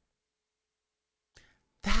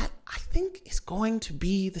 That, I think, is going to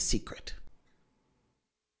be the secret.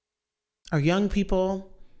 Our young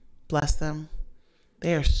people, bless them,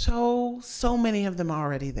 they are so many of them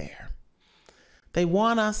already there. They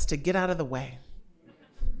want us to get out of the way.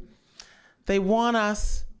 They want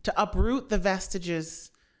us to uproot the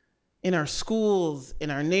vestiges in our schools,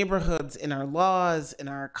 in our neighborhoods, in our laws, in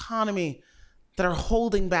our economy that are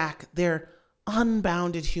holding back their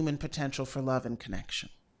unbounded human potential for love and connection.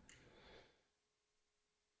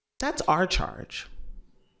 That's our charge,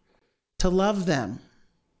 to love them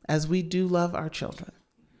as we do love our children,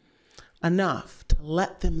 enough to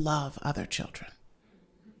let them love other children.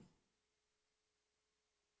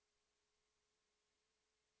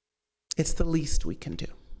 It's the least we can do.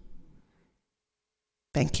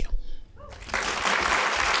 Thank you.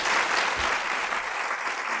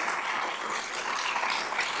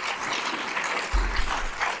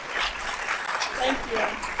 Thank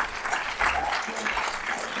you.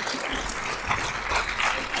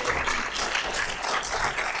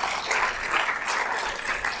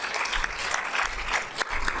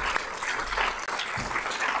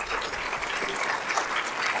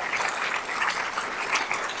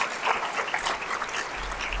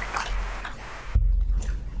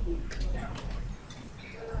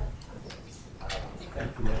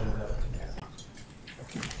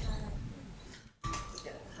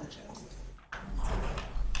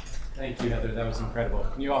 Thank you, Heather. That was incredible.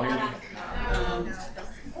 Can you all hear me?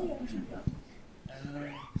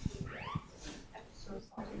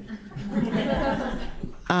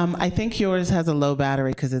 I think yours has a low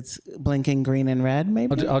battery because it's blinking green and red,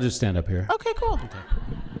 maybe? I'll just stand up here. Okay, cool.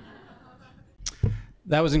 Okay.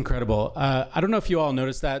 That was incredible. I don't know if you all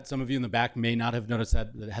noticed that. Some of you in the back may not have noticed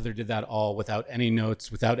that Heather did that all without any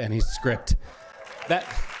notes, without any script. That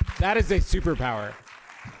is a superpower.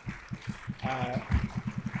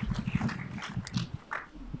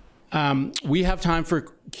 We have time for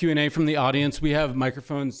Q&A from the audience. We have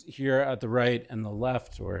microphones here at the right and the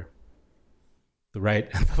left, or the right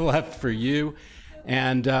and the left for you.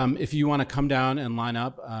 And if you want to come down and line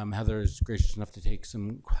up, Heather is gracious enough to take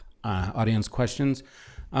some audience questions.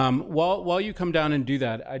 While you come down and do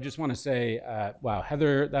that, I just want to say, wow,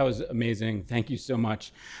 Heather, that was amazing. Thank you so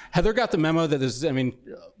much. Heather got the memo that this, I mean,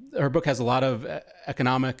 her book has a lot of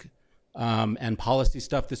economic and policy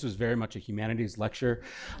stuff. This was very much a humanities lecture.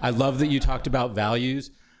 I love that you talked about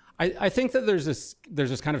values. I think that there's this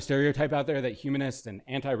kind of stereotype out there that humanists and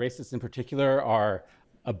anti-racists in particular are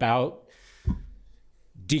about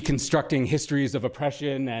deconstructing histories of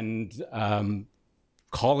oppression and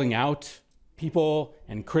calling out people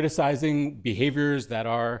and criticizing behaviors that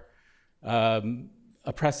are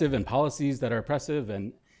oppressive and policies that are oppressive,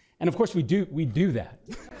 and of course we do that.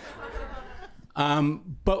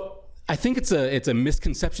 But I think it's a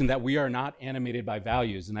misconception that we are not animated by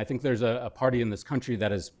values, and I think there's a party in this country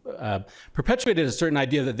that has perpetuated a certain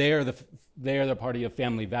idea that they are the party of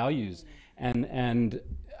family values, and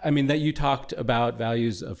I mean that you talked about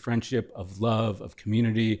values of friendship, of love, of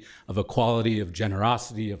community, of equality, of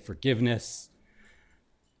generosity, of forgiveness.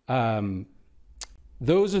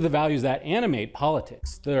 those are the values that animate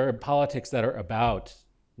politics. There are politics that are about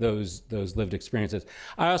those lived experiences.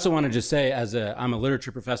 I also want to just say, I'm a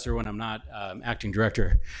literature professor when I'm not acting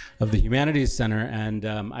director of the Humanities Center, and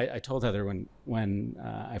I told Heather when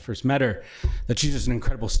I first met her that she's just an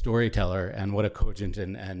incredible storyteller and what a cogent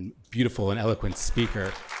and beautiful and eloquent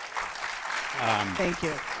speaker. Thank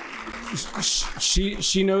you.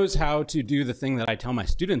 She knows how to do the thing that I tell my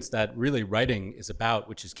students that really writing is about,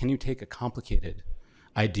 which is, can you take a complicated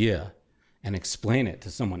idea and explain it to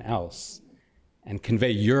someone else and convey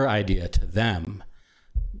your idea to them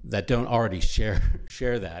that don't already share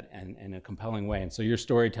that and in a compelling way. And so your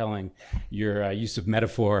storytelling, your use of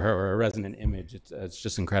metaphor or a resonant image, it's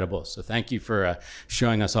just incredible. So thank you for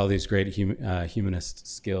showing us all these great humanist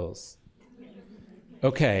skills.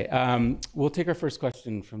 Okay, we'll take our first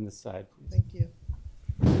question from this side, please. Thank you.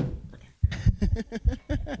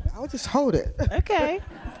 I'll just hold it. Okay.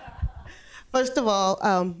 First of all,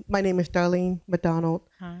 my name is Darlene McDonald.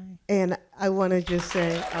 Hi. And I want to just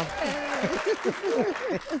say,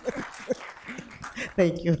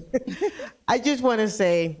 thank you. I just want to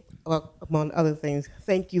say, well, among other things,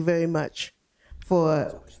 thank you very much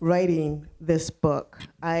for writing this book.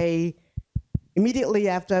 Immediately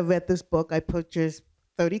after I read this book, I purchased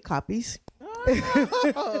 30 copies.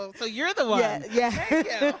 Oh, so you're the one. Yeah. Thank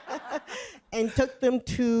you. And took them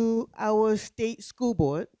to our state school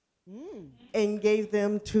board. And gave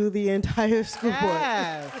them to the entire school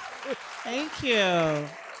Yes. board. Thank you.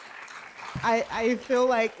 I feel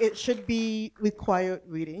like it should be required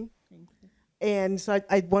reading. And so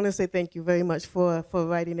I want to say thank you very much for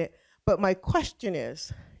writing it. But my question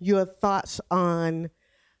is, your thoughts on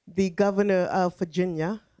the governor of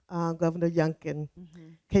Virginia, Governor Youngkin,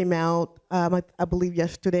 came out, I believe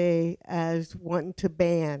yesterday, as wanting to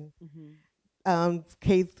ban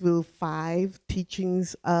K through 5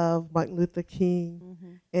 teachings of Martin Luther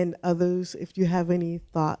King and others, if you have any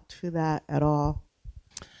thought to that at all.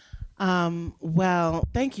 Well,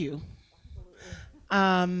 thank you.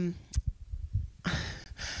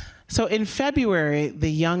 So in February,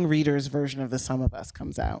 the young readers version of The Sum of Us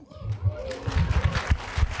comes out.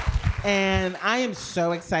 And I am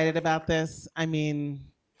so excited about this. I mean,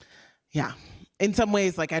 yeah. In some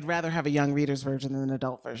ways, like, I'd rather have a young reader's version than an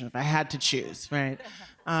adult version if I had to choose, right?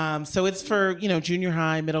 So it's for, junior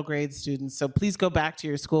high, middle grade students. So please go back to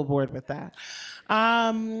your school board with that.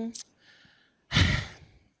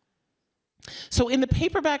 So in the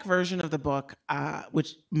paperback version of the book,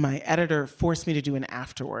 which my editor forced me to do an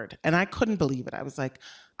afterword, and I couldn't believe it. I was like,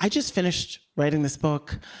 I just finished writing this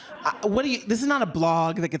book. This is not a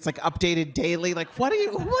blog that gets like updated daily. Like, what do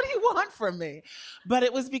you want from me? But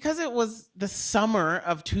it was because it was the summer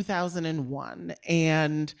of 2001,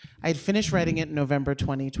 and I'd finished writing it in November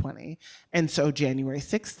 2020. And so January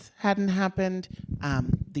 6th hadn't happened.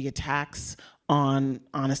 The attacks on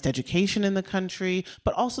honest education in the country,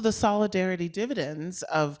 but also the solidarity dividends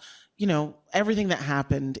of, everything that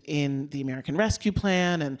happened in the American Rescue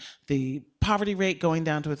Plan and the poverty rate going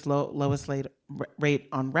down to its lowest rate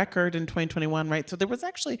on record in 2021, right? So there was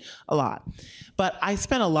actually a lot. But I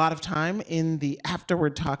spent a lot of time in the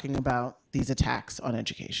afterward talking about these attacks on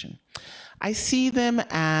education. I see them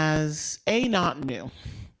as, not new.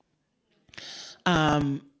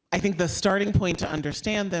 I think the starting point to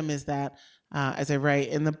understand them is that, as I write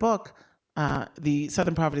in the book, the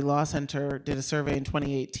Southern Poverty Law Center did a survey in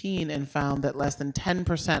 2018 and found that less than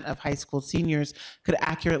 10% of high school seniors could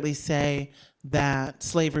accurately say that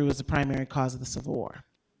slavery was the primary cause of the Civil War.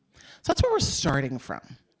 So that's where we're starting from,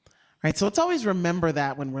 right? So let's always remember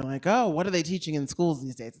that when we're like, oh, what are they teaching in schools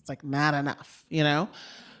these days? It's like not enough,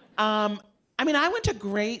 I went to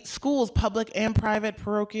great schools, public and private,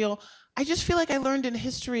 parochial. I just feel like I learned in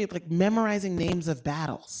history, like memorizing names of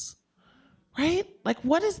battles. Right? Like,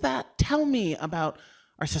 what does that tell me about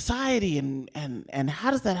our society and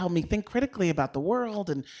how does that help me think critically about the world?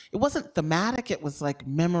 And it wasn't thematic, it was like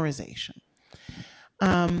memorization.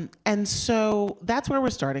 And so that's where we're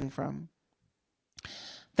starting from.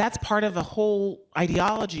 That's part of a whole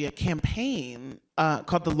ideology, a campaign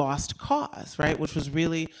called the Lost Cause, right? Which was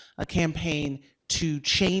really a campaign to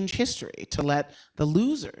change history, to let the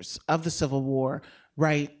losers of the Civil War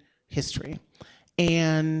write history.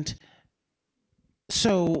 And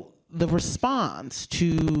so the response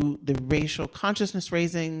to the racial consciousness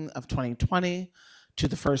raising of 2020, to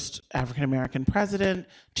the first African-American president,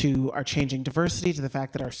 to our changing diversity, to the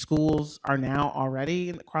fact that our schools are now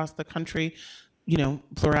already across the country,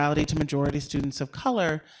 plurality to majority students of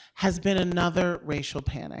color, has been another racial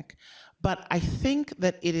panic. But I think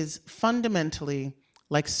that it is fundamentally,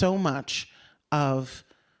 like so much of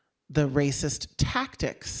the racist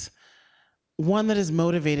tactics, one that is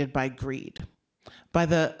motivated by greed, by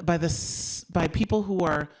people who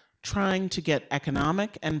are trying to get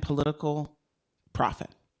economic and political profit.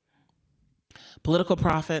 Political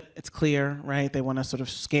profit, it's clear, right? They want to sort of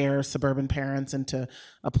scare suburban parents into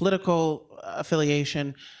a political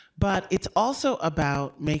affiliation, but it's also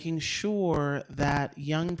about making sure that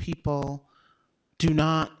young people do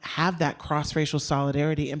not have that cross-racial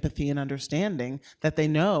solidarity, empathy, and understanding that they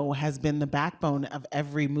know has been the backbone of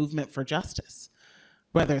every movement for justice,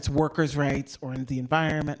 whether it's workers' rights or in the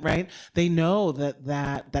environment, right? They know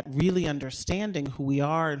that really understanding who we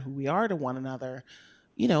are and who we are to one another,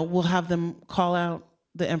 will have them call out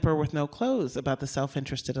the emperor with no clothes about the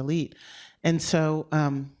self-interested elite. And so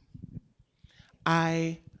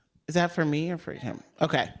is that for me or for him?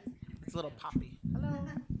 Okay. It's a little poppy. Hello.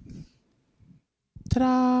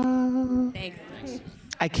 Ta-da! Thanks.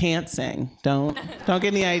 I can't sing. Don't get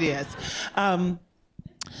any ideas.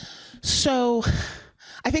 So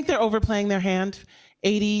I think they're overplaying their hand.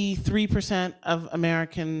 83% of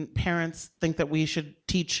American parents think that we should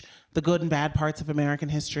teach the good and bad parts of American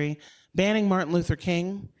history. Banning Martin Luther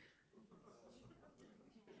King.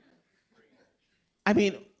 I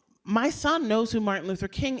mean, my son knows who Martin Luther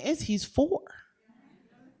King is. He's 4.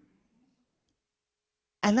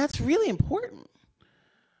 And that's really important.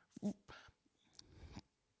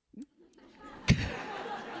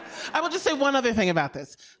 I will just say one other thing about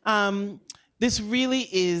this. This really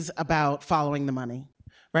is about following the money,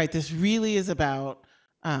 right? This really is about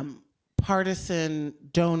partisan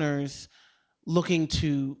donors looking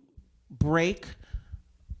to break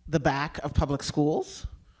the back of public schools,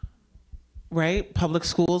 right? Public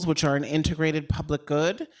schools, which are an integrated public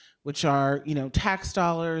good, which are, tax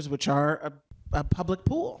dollars, which are a public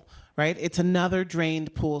pool, right? It's another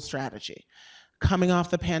drained pool strategy. Coming off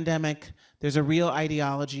the pandemic, there's a real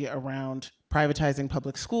ideology around privatizing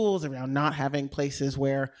public schools, around not having places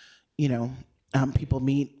where, people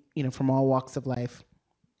meet, from all walks of life.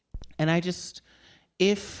 And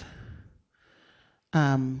if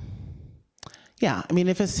a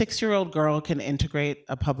 6-year-old girl can integrate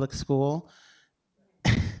a public school,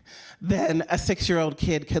 then a 6-year-old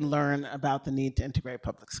kid can learn about the need to integrate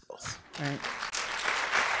public schools, right?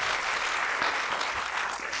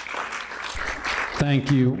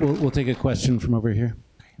 Thank you. We'll take a question from over here.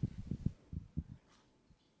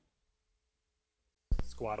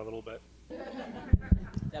 Squat a little bit.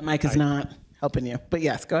 That mic is not helping you, but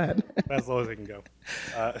yes, go ahead. As low as I can go.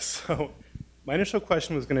 So my initial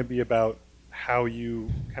question was going to be about how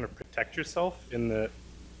you kind of protect yourself in the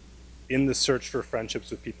search for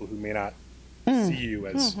friendships with people who may not see you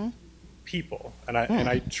as people. And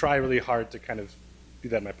I try really hard to kind of do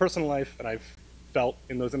that in my personal life, and I've felt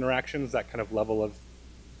in those interactions that kind of level of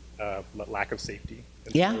lack of safety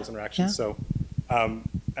in those interactions. So,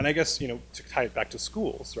 and I guess, to tie it back to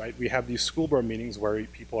schools, right? We have these school board meetings where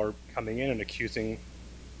people are coming in and accusing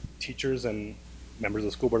teachers and members of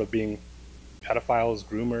the school board of being pedophiles,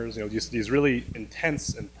 groomers, these really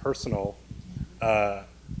intense and personal,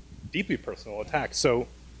 deeply personal attacks. So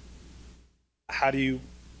how do you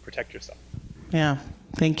protect yourself? Yeah,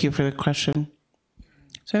 thank you for the question.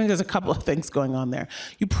 So I think there's a couple of things going on there.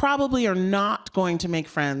 You probably are not going to make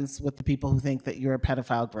friends with the people who think that you're a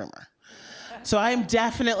pedophile groomer. So I am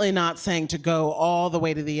definitely not saying to go all the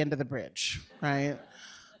way to the end of the bridge, right?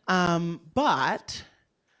 But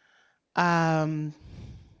that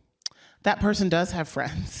person does have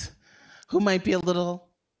friends who might be a little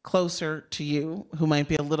closer to you, who might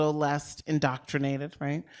be a little less indoctrinated,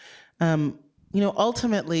 right?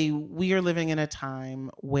 Ultimately, we are living in a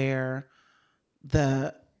time where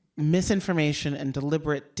the misinformation and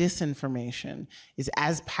deliberate disinformation is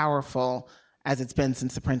as powerful as it's been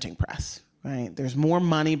since the printing press, right? There's more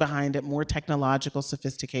money behind it, more technological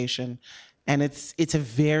sophistication, and it's a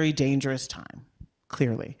very dangerous time,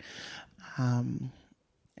 clearly. And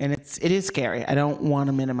it is scary. I don't want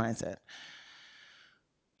to minimize it.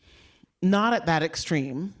 Not at that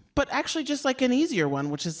extreme, but actually just like an easier one,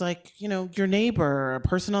 which is like, your neighbor, a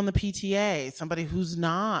person on the PTA, somebody who's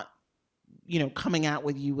not, coming out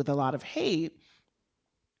with you with a lot of hate.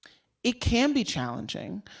 It can be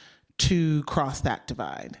challenging to cross that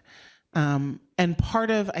divide. And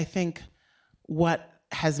part of, I think, what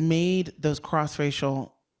has made those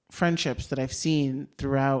cross-racial friendships that I've seen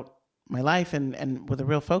throughout my life and with a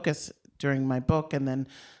real focus during my book and then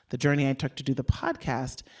the journey I took to do the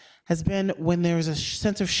podcast has been when there's a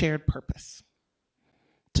sense of shared purpose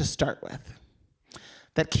to start with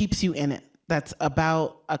that keeps you in it. That's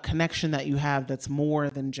about a connection that you have that's more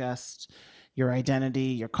than just your identity,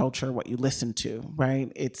 your culture, what you listen to,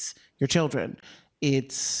 right? It's your children.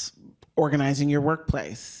 It's organizing your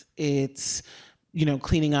workplace. It's,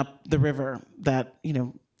 cleaning up the river that,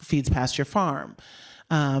 feeds past your farm.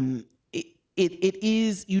 It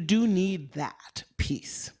is, you do need that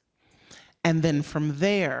piece. And then from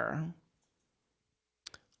there,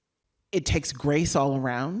 it takes grace all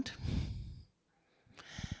around.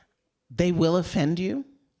 They will offend you.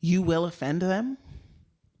 You will offend them.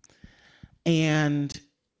 And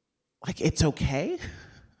it's okay,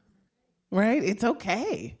 right? It's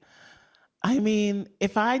okay. I mean,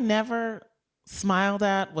 if I never smiled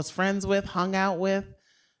at, was friends with, hung out with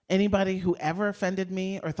anybody who ever offended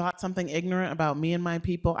me or thought something ignorant about me and my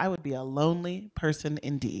people, I would be a lonely person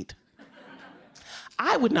indeed.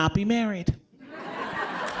 I would not be married.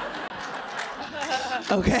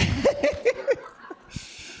 Okay.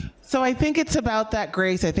 So I think it's about that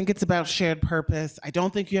grace. I think it's about shared purpose. I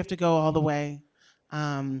don't think you have to go all the way.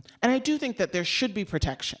 And I do think that there should be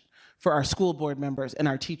protection for our school board members and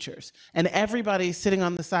our teachers. And everybody sitting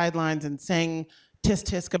on the sidelines and saying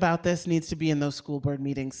tisk-tisk about this needs to be in those school board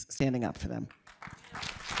meetings standing up for them.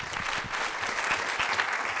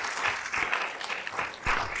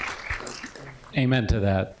 Amen to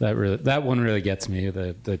that. That one really gets me,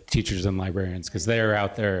 the teachers and librarians, because they are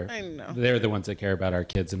out there. I know. They're the ones that care about our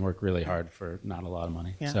kids and work really hard for not a lot of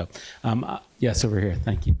money. Yeah. So, yes, over here.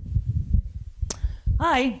 Thank you.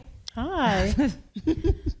 Hi. Hi.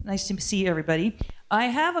 Nice to see everybody. I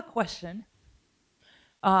have a question.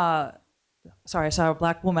 Sorry, I saw a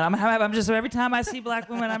black woman. I'm just, every time I see black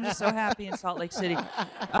women, I'm just so happy in Salt Lake City.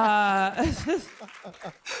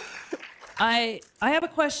 I have a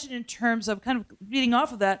question in terms of kind of reading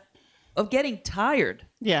off of that, of getting tired.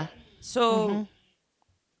 Yeah. So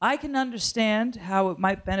I can understand how it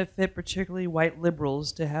might benefit particularly white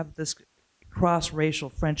liberals to have this cross-racial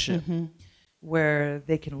friendship where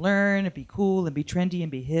they can learn and be cool and be trendy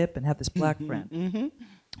and be hip and have this black friend.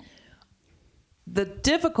 The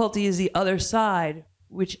difficulty is the other side,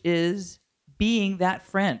 which is being that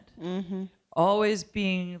friend. Always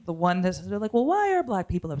being the one that's like, well, why are black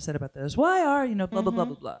people upset about this? Why are, blah, blah, blah,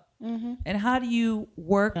 blah, blah. And how do you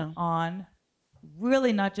work on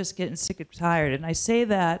really not just getting sick and tired? And I say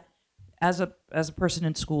that as a person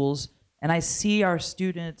in schools, and I see our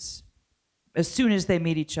students, as soon as they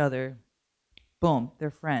meet each other, boom,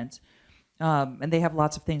 they're friends. And they have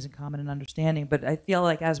lots of things in common and understanding. But I feel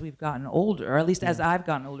like as we've gotten older, or at least as I've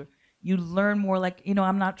gotten older, you learn more like,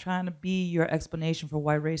 I'm not trying to be your explanation for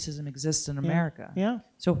why racism exists in America. Yeah.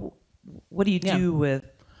 So what do you do with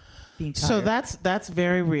being tired? So that's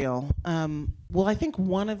very real. Well, I think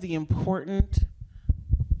one of the important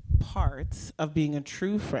parts of being a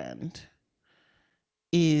true friend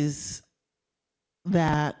is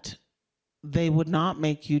that they would not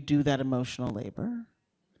make you do that emotional labor.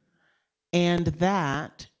 And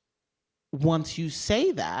that once you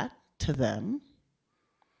say that to them,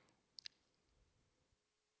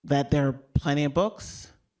 that there are plenty of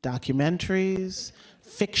books, documentaries,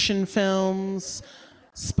 fiction films,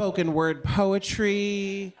 spoken word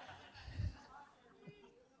poetry,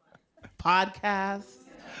 podcasts,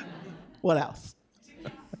 what else?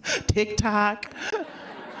 TikTok.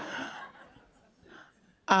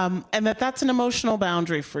 And that's an emotional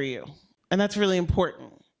boundary for you. And that's really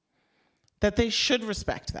important. That they should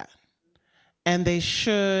respect that. And they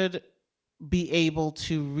should be able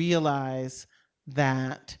to realize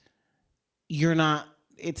that you're not,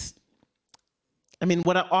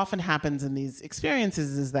 what often happens in these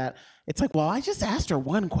experiences is that it's like, well, I just asked her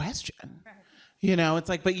one question. It's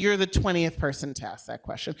like, but you're the 20th person to ask that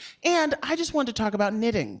question. And I just wanted to talk about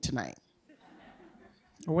knitting tonight.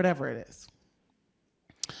 Or whatever it is.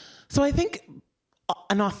 So I think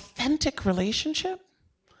an authentic relationship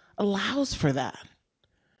allows for that.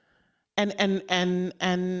 And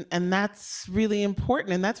that's really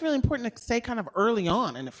important. And that's really important to say kind of early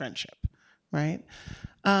on in a friendship, right?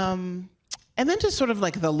 And then just sort of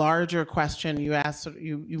like the larger question you asked,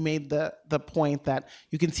 you made the point that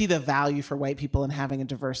you can see the value for white people in having a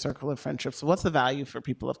diverse circle of friendships. So what's the value for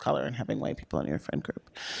people of color in having white people in your friend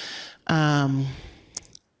group? I'm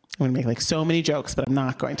going to make like so many jokes, but I'm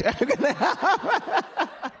not going to.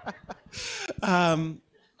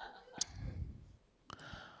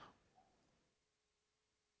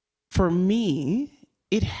 For me,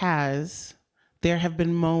 there have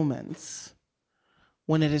been moments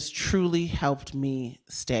when it has truly helped me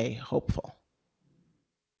stay hopeful.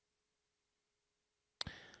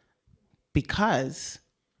 Because,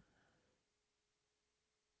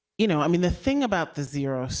 the thing about the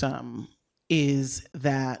zero sum is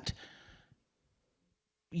that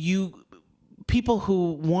people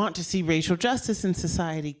who want to see racial justice in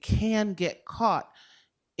society can get caught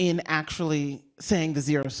in actually saying the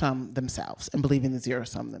zero sum themselves and believing the zero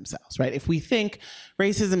sum themselves, right? If we think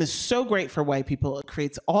racism is so great for white people, it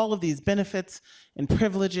creates all of these benefits and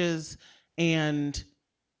privileges, and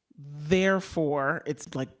therefore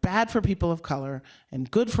it's like bad for people of color and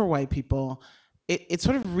good for white people, it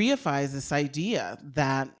sort of reifies this idea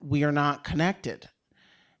that we are not connected.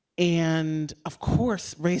 And of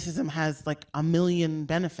course, racism has like a million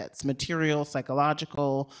benefits, material,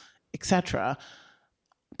 psychological, etc.,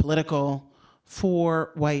 political,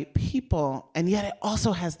 for white people, and yet it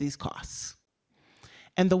also has these costs.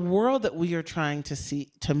 And the world that we are trying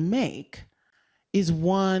to make is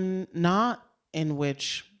one not in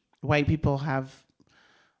which white people have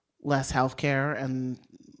less healthcare and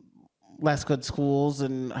less good schools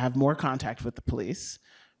and have more contact with the police,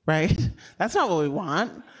 right? That's not what we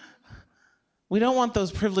want. We don't want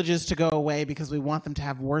those privileges to go away because we want them to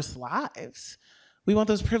have worse lives. We want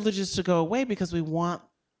those privileges to go away because we want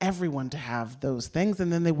everyone to have those things,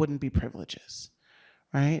 and then they wouldn't be privileges,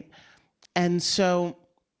 right? And so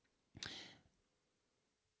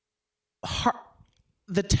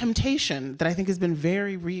the temptation that I think has been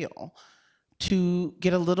very real to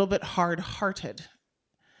get a little bit hard-hearted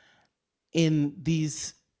in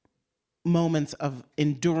these moments of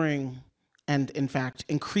enduring and, in fact,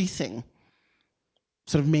 increasing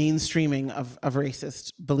sort of mainstreaming of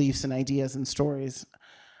racist beliefs and ideas and stories,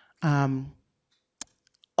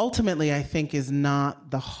 ultimately, I think, is not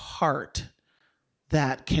the heart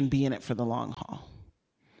that can be in it for the long haul,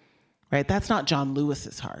 right? That's not John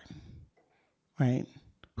Lewis's heart, right?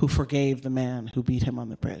 Who forgave the man who beat him on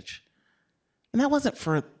the bridge. And that wasn't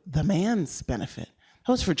for the man's benefit.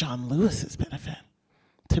 That was for John Lewis's benefit,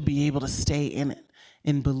 to be able to stay in it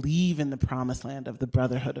and believe in the promised land of the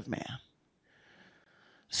brotherhood of man.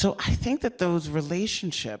 So I think that those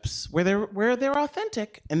relationships where they're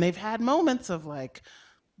authentic and they've had moments of like,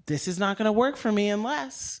 this is not going to work for me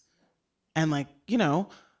unless, and like, you know,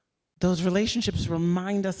 those relationships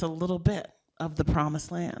remind us a little bit of the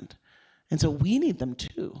promised land. And so we need them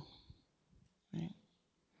too. Right?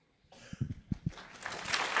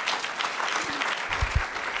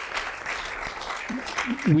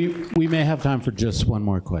 We may have time for just one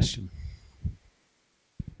more question.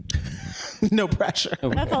 No pressure.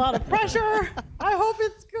 Okay. That's a lot of pressure. I hope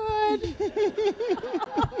it's good.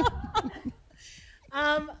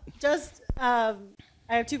 I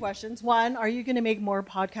have two questions. One, are you going to make more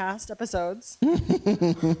podcast episodes?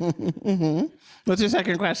 Mm-hmm. What's your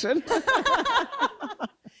second question?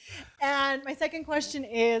 And my second question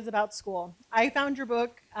is about school. I found your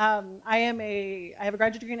book. I have a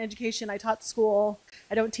graduate degree in education. I taught school.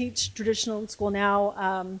 I don't teach traditional school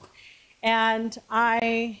now. And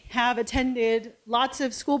I have attended lots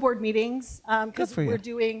of school board meetings because we're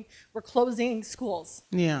closing schools.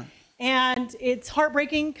 Yeah. And it's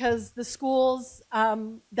heartbreaking because the schools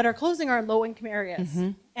that are closing are in low-income areas.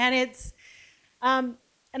 Mm-hmm. And it's,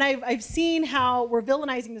 and I've seen how we're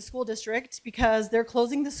villainizing the school district because they're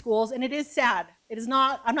closing the schools, and it is sad. It is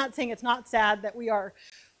not, I'm not saying it's not sad that we are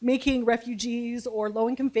making refugees or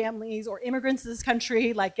low-income families or immigrants to this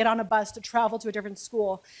country like get on a bus to travel to a different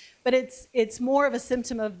school. But it's more of a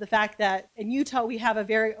symptom of the fact that in Utah we have a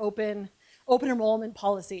very open enrollment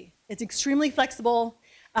policy. It's extremely flexible.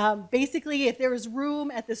 Basically, if there is room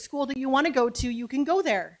at the school that you want to go to, you can go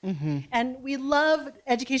there. Mm-hmm. And we love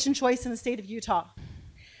education choice in the state of Utah.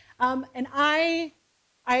 And as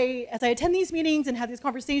I attend these meetings and have these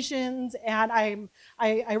conversations, and I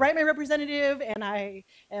write my representative, and I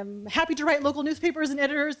am happy to write local newspapers and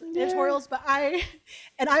editorials, but I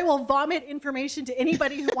will vomit information to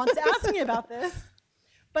anybody who wants to ask me about this.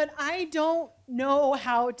 But I don't know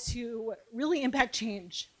how to really impact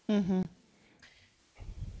change. Mm-hmm.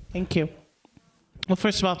 Thank you. Well,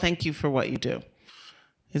 first of all, thank you for what you do.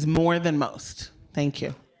 It's more than most. Thank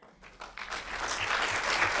you.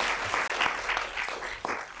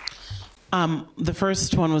 The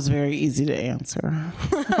first one was very easy to answer.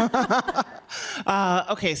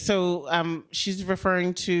 Okay, so she's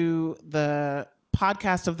referring to the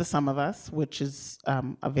podcast of The Sum of Us, which is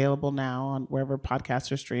available now on wherever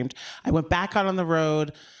podcasts are streamed. I went back out on the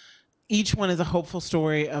road. Each one is a hopeful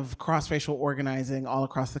story of cross-racial organizing all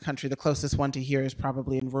across the country. The closest one to here is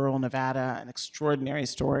probably in rural Nevada, an extraordinary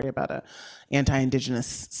story about an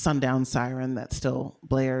anti-Indigenous sundown siren that still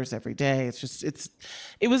blares every day. It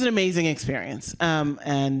was an amazing experience.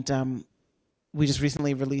 We just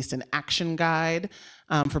recently released an action guide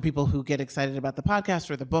for people who get excited about the podcast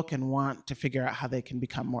or the book and want to figure out how they can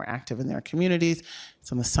become more active in their communities.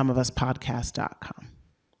 It's on the SumOfUsPodcast.com.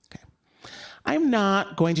 I'm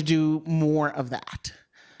not going to do more of that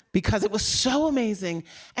because it was so amazing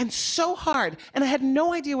and so hard. And I had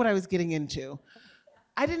no idea what I was getting into.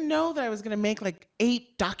 I didn't know that I was going to make like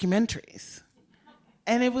 8 documentaries.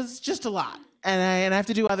 And it was just a lot. And I have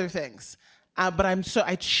to do other things. But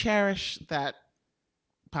I cherish that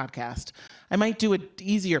podcast. I might do an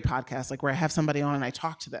easier podcast, like where I have somebody on and I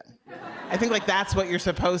talk to them. I think like that's what you're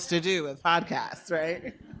supposed to do with podcasts,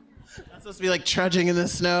 right? Not supposed to be like trudging in the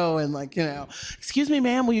snow and like, you know, excuse me,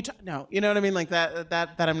 ma'am, will you talk? No, you know what I mean? Like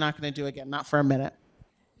that I'm not going to do again, not for a minute.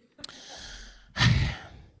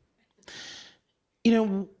 You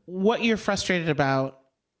know, what you're frustrated about,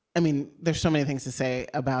 I mean, there's so many things to say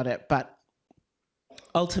about it, but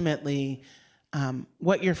ultimately,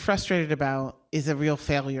 what you're frustrated about is a real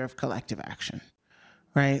failure of collective action,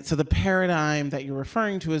 right? So the paradigm that you're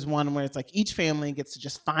referring to is one where it's like each family gets to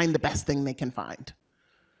just find the best thing they can find,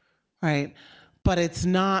 right? But it's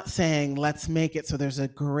not saying, let's make it so there's a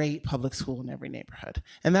great public school in every neighborhood.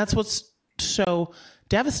 And that's what's so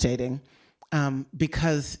devastating,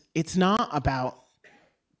 because it's not about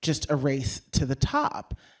just a race to the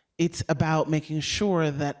top. It's about making sure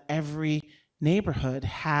that every neighborhood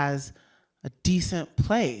has a decent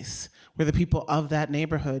place where the people of that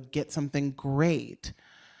neighborhood get something great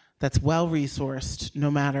that's well-resourced, no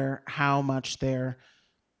matter how much their,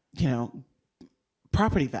 you know,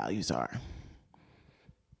 property values are.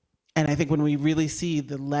 And I think when we really see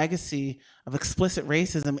the legacy of explicit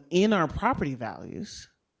racism in our property values,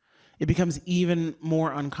 it becomes even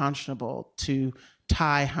more unconscionable to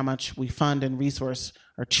tie how much we fund and resource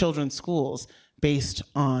our children's schools based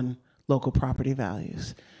on local property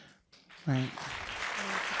values. Right.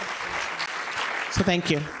 So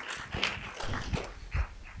thank you.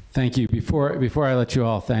 Thank you. Before I let you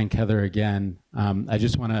all thank Heather again, I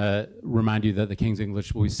just want to remind you that the King's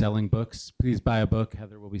English will be selling books. Please buy a book.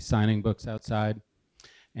 Heather will be signing books outside.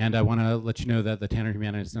 And I want to let you know that the Tanner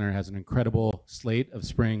Humanities Center has an incredible slate of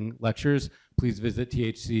spring lectures. Please visit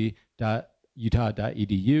thc.utah.edu.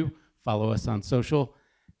 Follow us on social.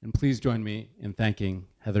 And please join me in thanking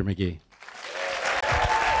Heather McGhee.